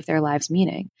normally gave their lives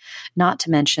meaning, not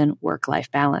to mention work-life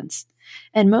balance.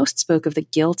 And most spoke of the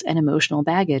guilt and emotional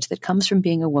baggage that comes from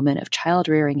being a woman of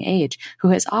child-rearing age who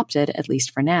has opted, at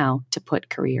least for now, to put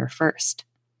career first."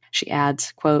 She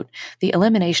adds, quote, "The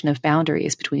elimination of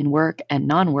boundaries between work and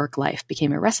non-work life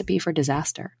became a recipe for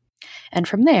disaster. And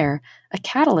from there, a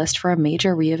catalyst for a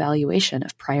major reevaluation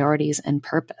of priorities and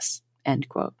purpose." End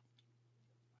quote.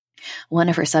 One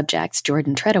of her subjects,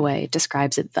 Jordan Treadaway,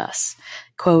 describes it thus,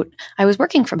 quote, "I was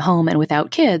working from home and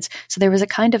without kids, so there was a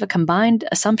kind of a combined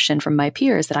assumption from my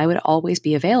peers that I would always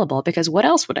be available because what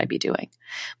else would I be doing?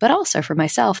 But also for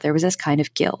myself, there was this kind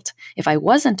of guilt. If I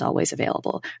wasn't always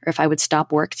available, or if I would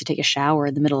stop work to take a shower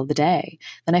in the middle of the day,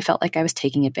 then I felt like I was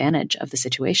taking advantage of the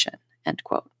situation." End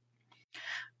quote.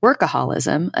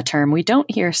 Workaholism, a term we don't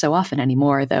hear so often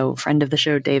anymore, though friend of the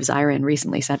show Dave Zirin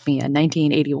recently sent me a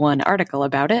 1981 article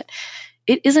about it,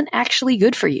 it isn't actually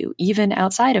good for you, even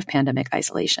outside of pandemic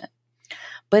isolation.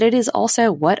 But it is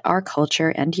also what our culture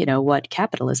and, what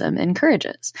capitalism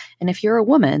encourages. And if you're a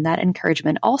woman, that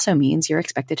encouragement also means you're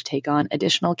expected to take on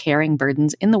additional caring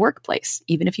burdens in the workplace,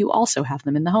 even if you also have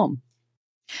them in the home.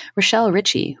 Rochelle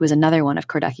Ritchie, who is another one of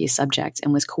Kordecki's subjects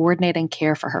and was coordinating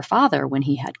care for her father when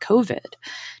he had COVID,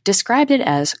 described it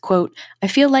as, quote, "I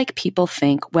feel like people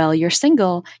think, well, you're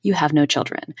single, you have no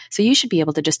children, so you should be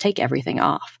able to just take everything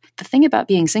off. The thing about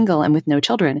being single and with no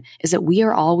children is that we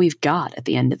are all we've got at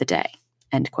the end of the day."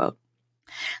 End quote.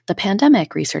 The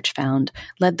pandemic, research found,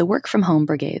 led the work-from-home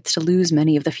brigades to lose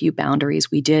many of the few boundaries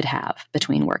we did have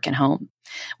between work and home.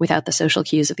 Without the social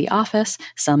cues of the office,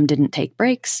 some didn't take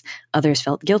breaks, others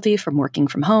felt guilty from working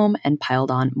from home and piled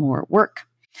on more work.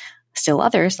 Still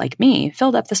others, like me,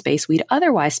 filled up the space we'd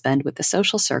otherwise spend with the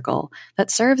social circle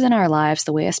that serves in our lives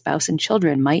the way a spouse and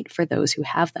children might for those who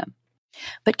have them.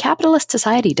 But capitalist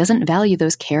society doesn't value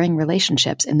those caring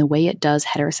relationships in the way it does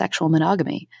heterosexual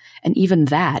monogamy, and even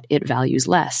that it values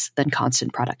less than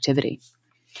constant productivity.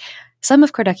 Some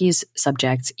of Kordecki's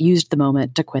subjects used the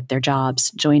moment to quit their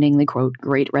jobs, joining the, quote,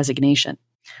 Great Resignation.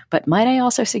 But might I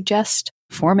also suggest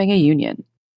forming a union?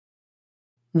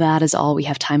 That is all we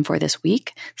have time for this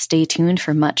week. Stay tuned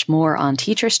for much more on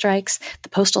teacher strikes, the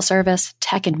Postal Service,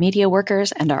 tech and media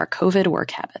workers, and our COVID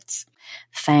work habits.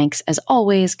 Thanks, as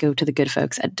always, go to the good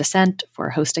folks at Dissent for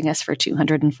hosting us for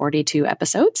 242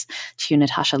 episodes, to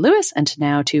Natasha Lewis, and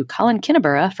now to Colin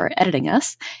Kinnabura for editing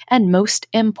us, and most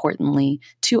importantly,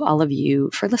 to all of you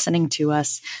for listening to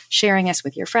us, sharing us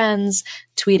with your friends,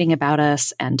 tweeting about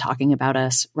us and talking about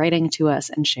us, writing to us,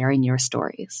 and sharing your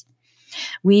stories.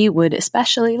 We would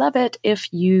especially love it if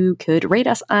you could rate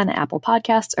us on Apple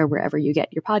Podcasts or wherever you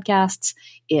get your podcasts.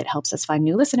 It helps us find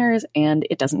new listeners, and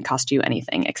it doesn't cost you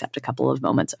anything except a couple of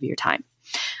moments of your time.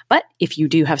 But if you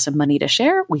do have some money to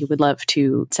share, we would love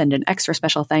to send an extra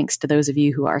special thanks to those of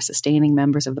you who are sustaining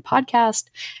members of the podcast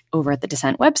over at the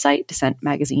Dissent website,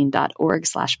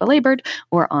 dissentmagazine.org/belabored,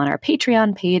 or on our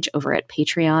Patreon page over at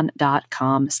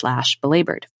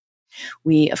patreon.com/belabored.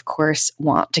 We, of course,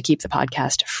 want to keep the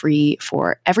podcast free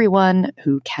for everyone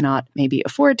who cannot maybe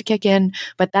afford to kick in,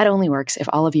 but that only works if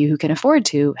all of you who can afford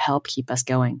to help keep us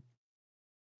going.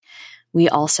 We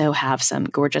also have some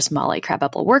gorgeous Molly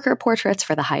Crabapple worker portraits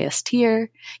for the highest tier,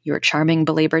 your charming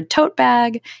belabored tote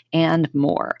bag, and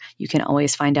more. You can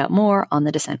always find out more on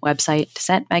the Dissent website,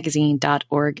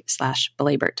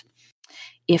 dissentmagazine.org/belabored.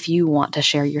 If you want to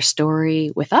share your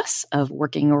story with us of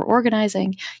working or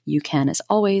organizing, you can, as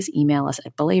always, email us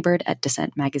at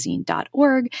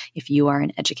belabored@dissentmagazine.org. If you are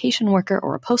an education worker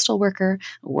or a postal worker,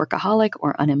 a workaholic,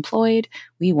 or unemployed,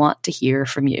 we want to hear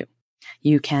from you.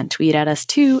 You can tweet at us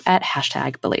too at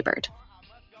 #belabored.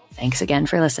 Thanks again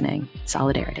for listening.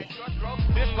 Solidarity.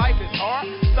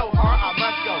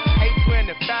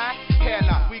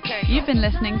 You've been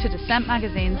listening to Dissent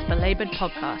Magazine's Belabored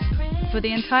podcast. For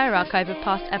the entire archive of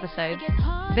past episodes,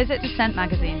 visit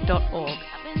dissentmagazine.org.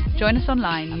 Join us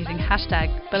online using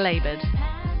 #belabored.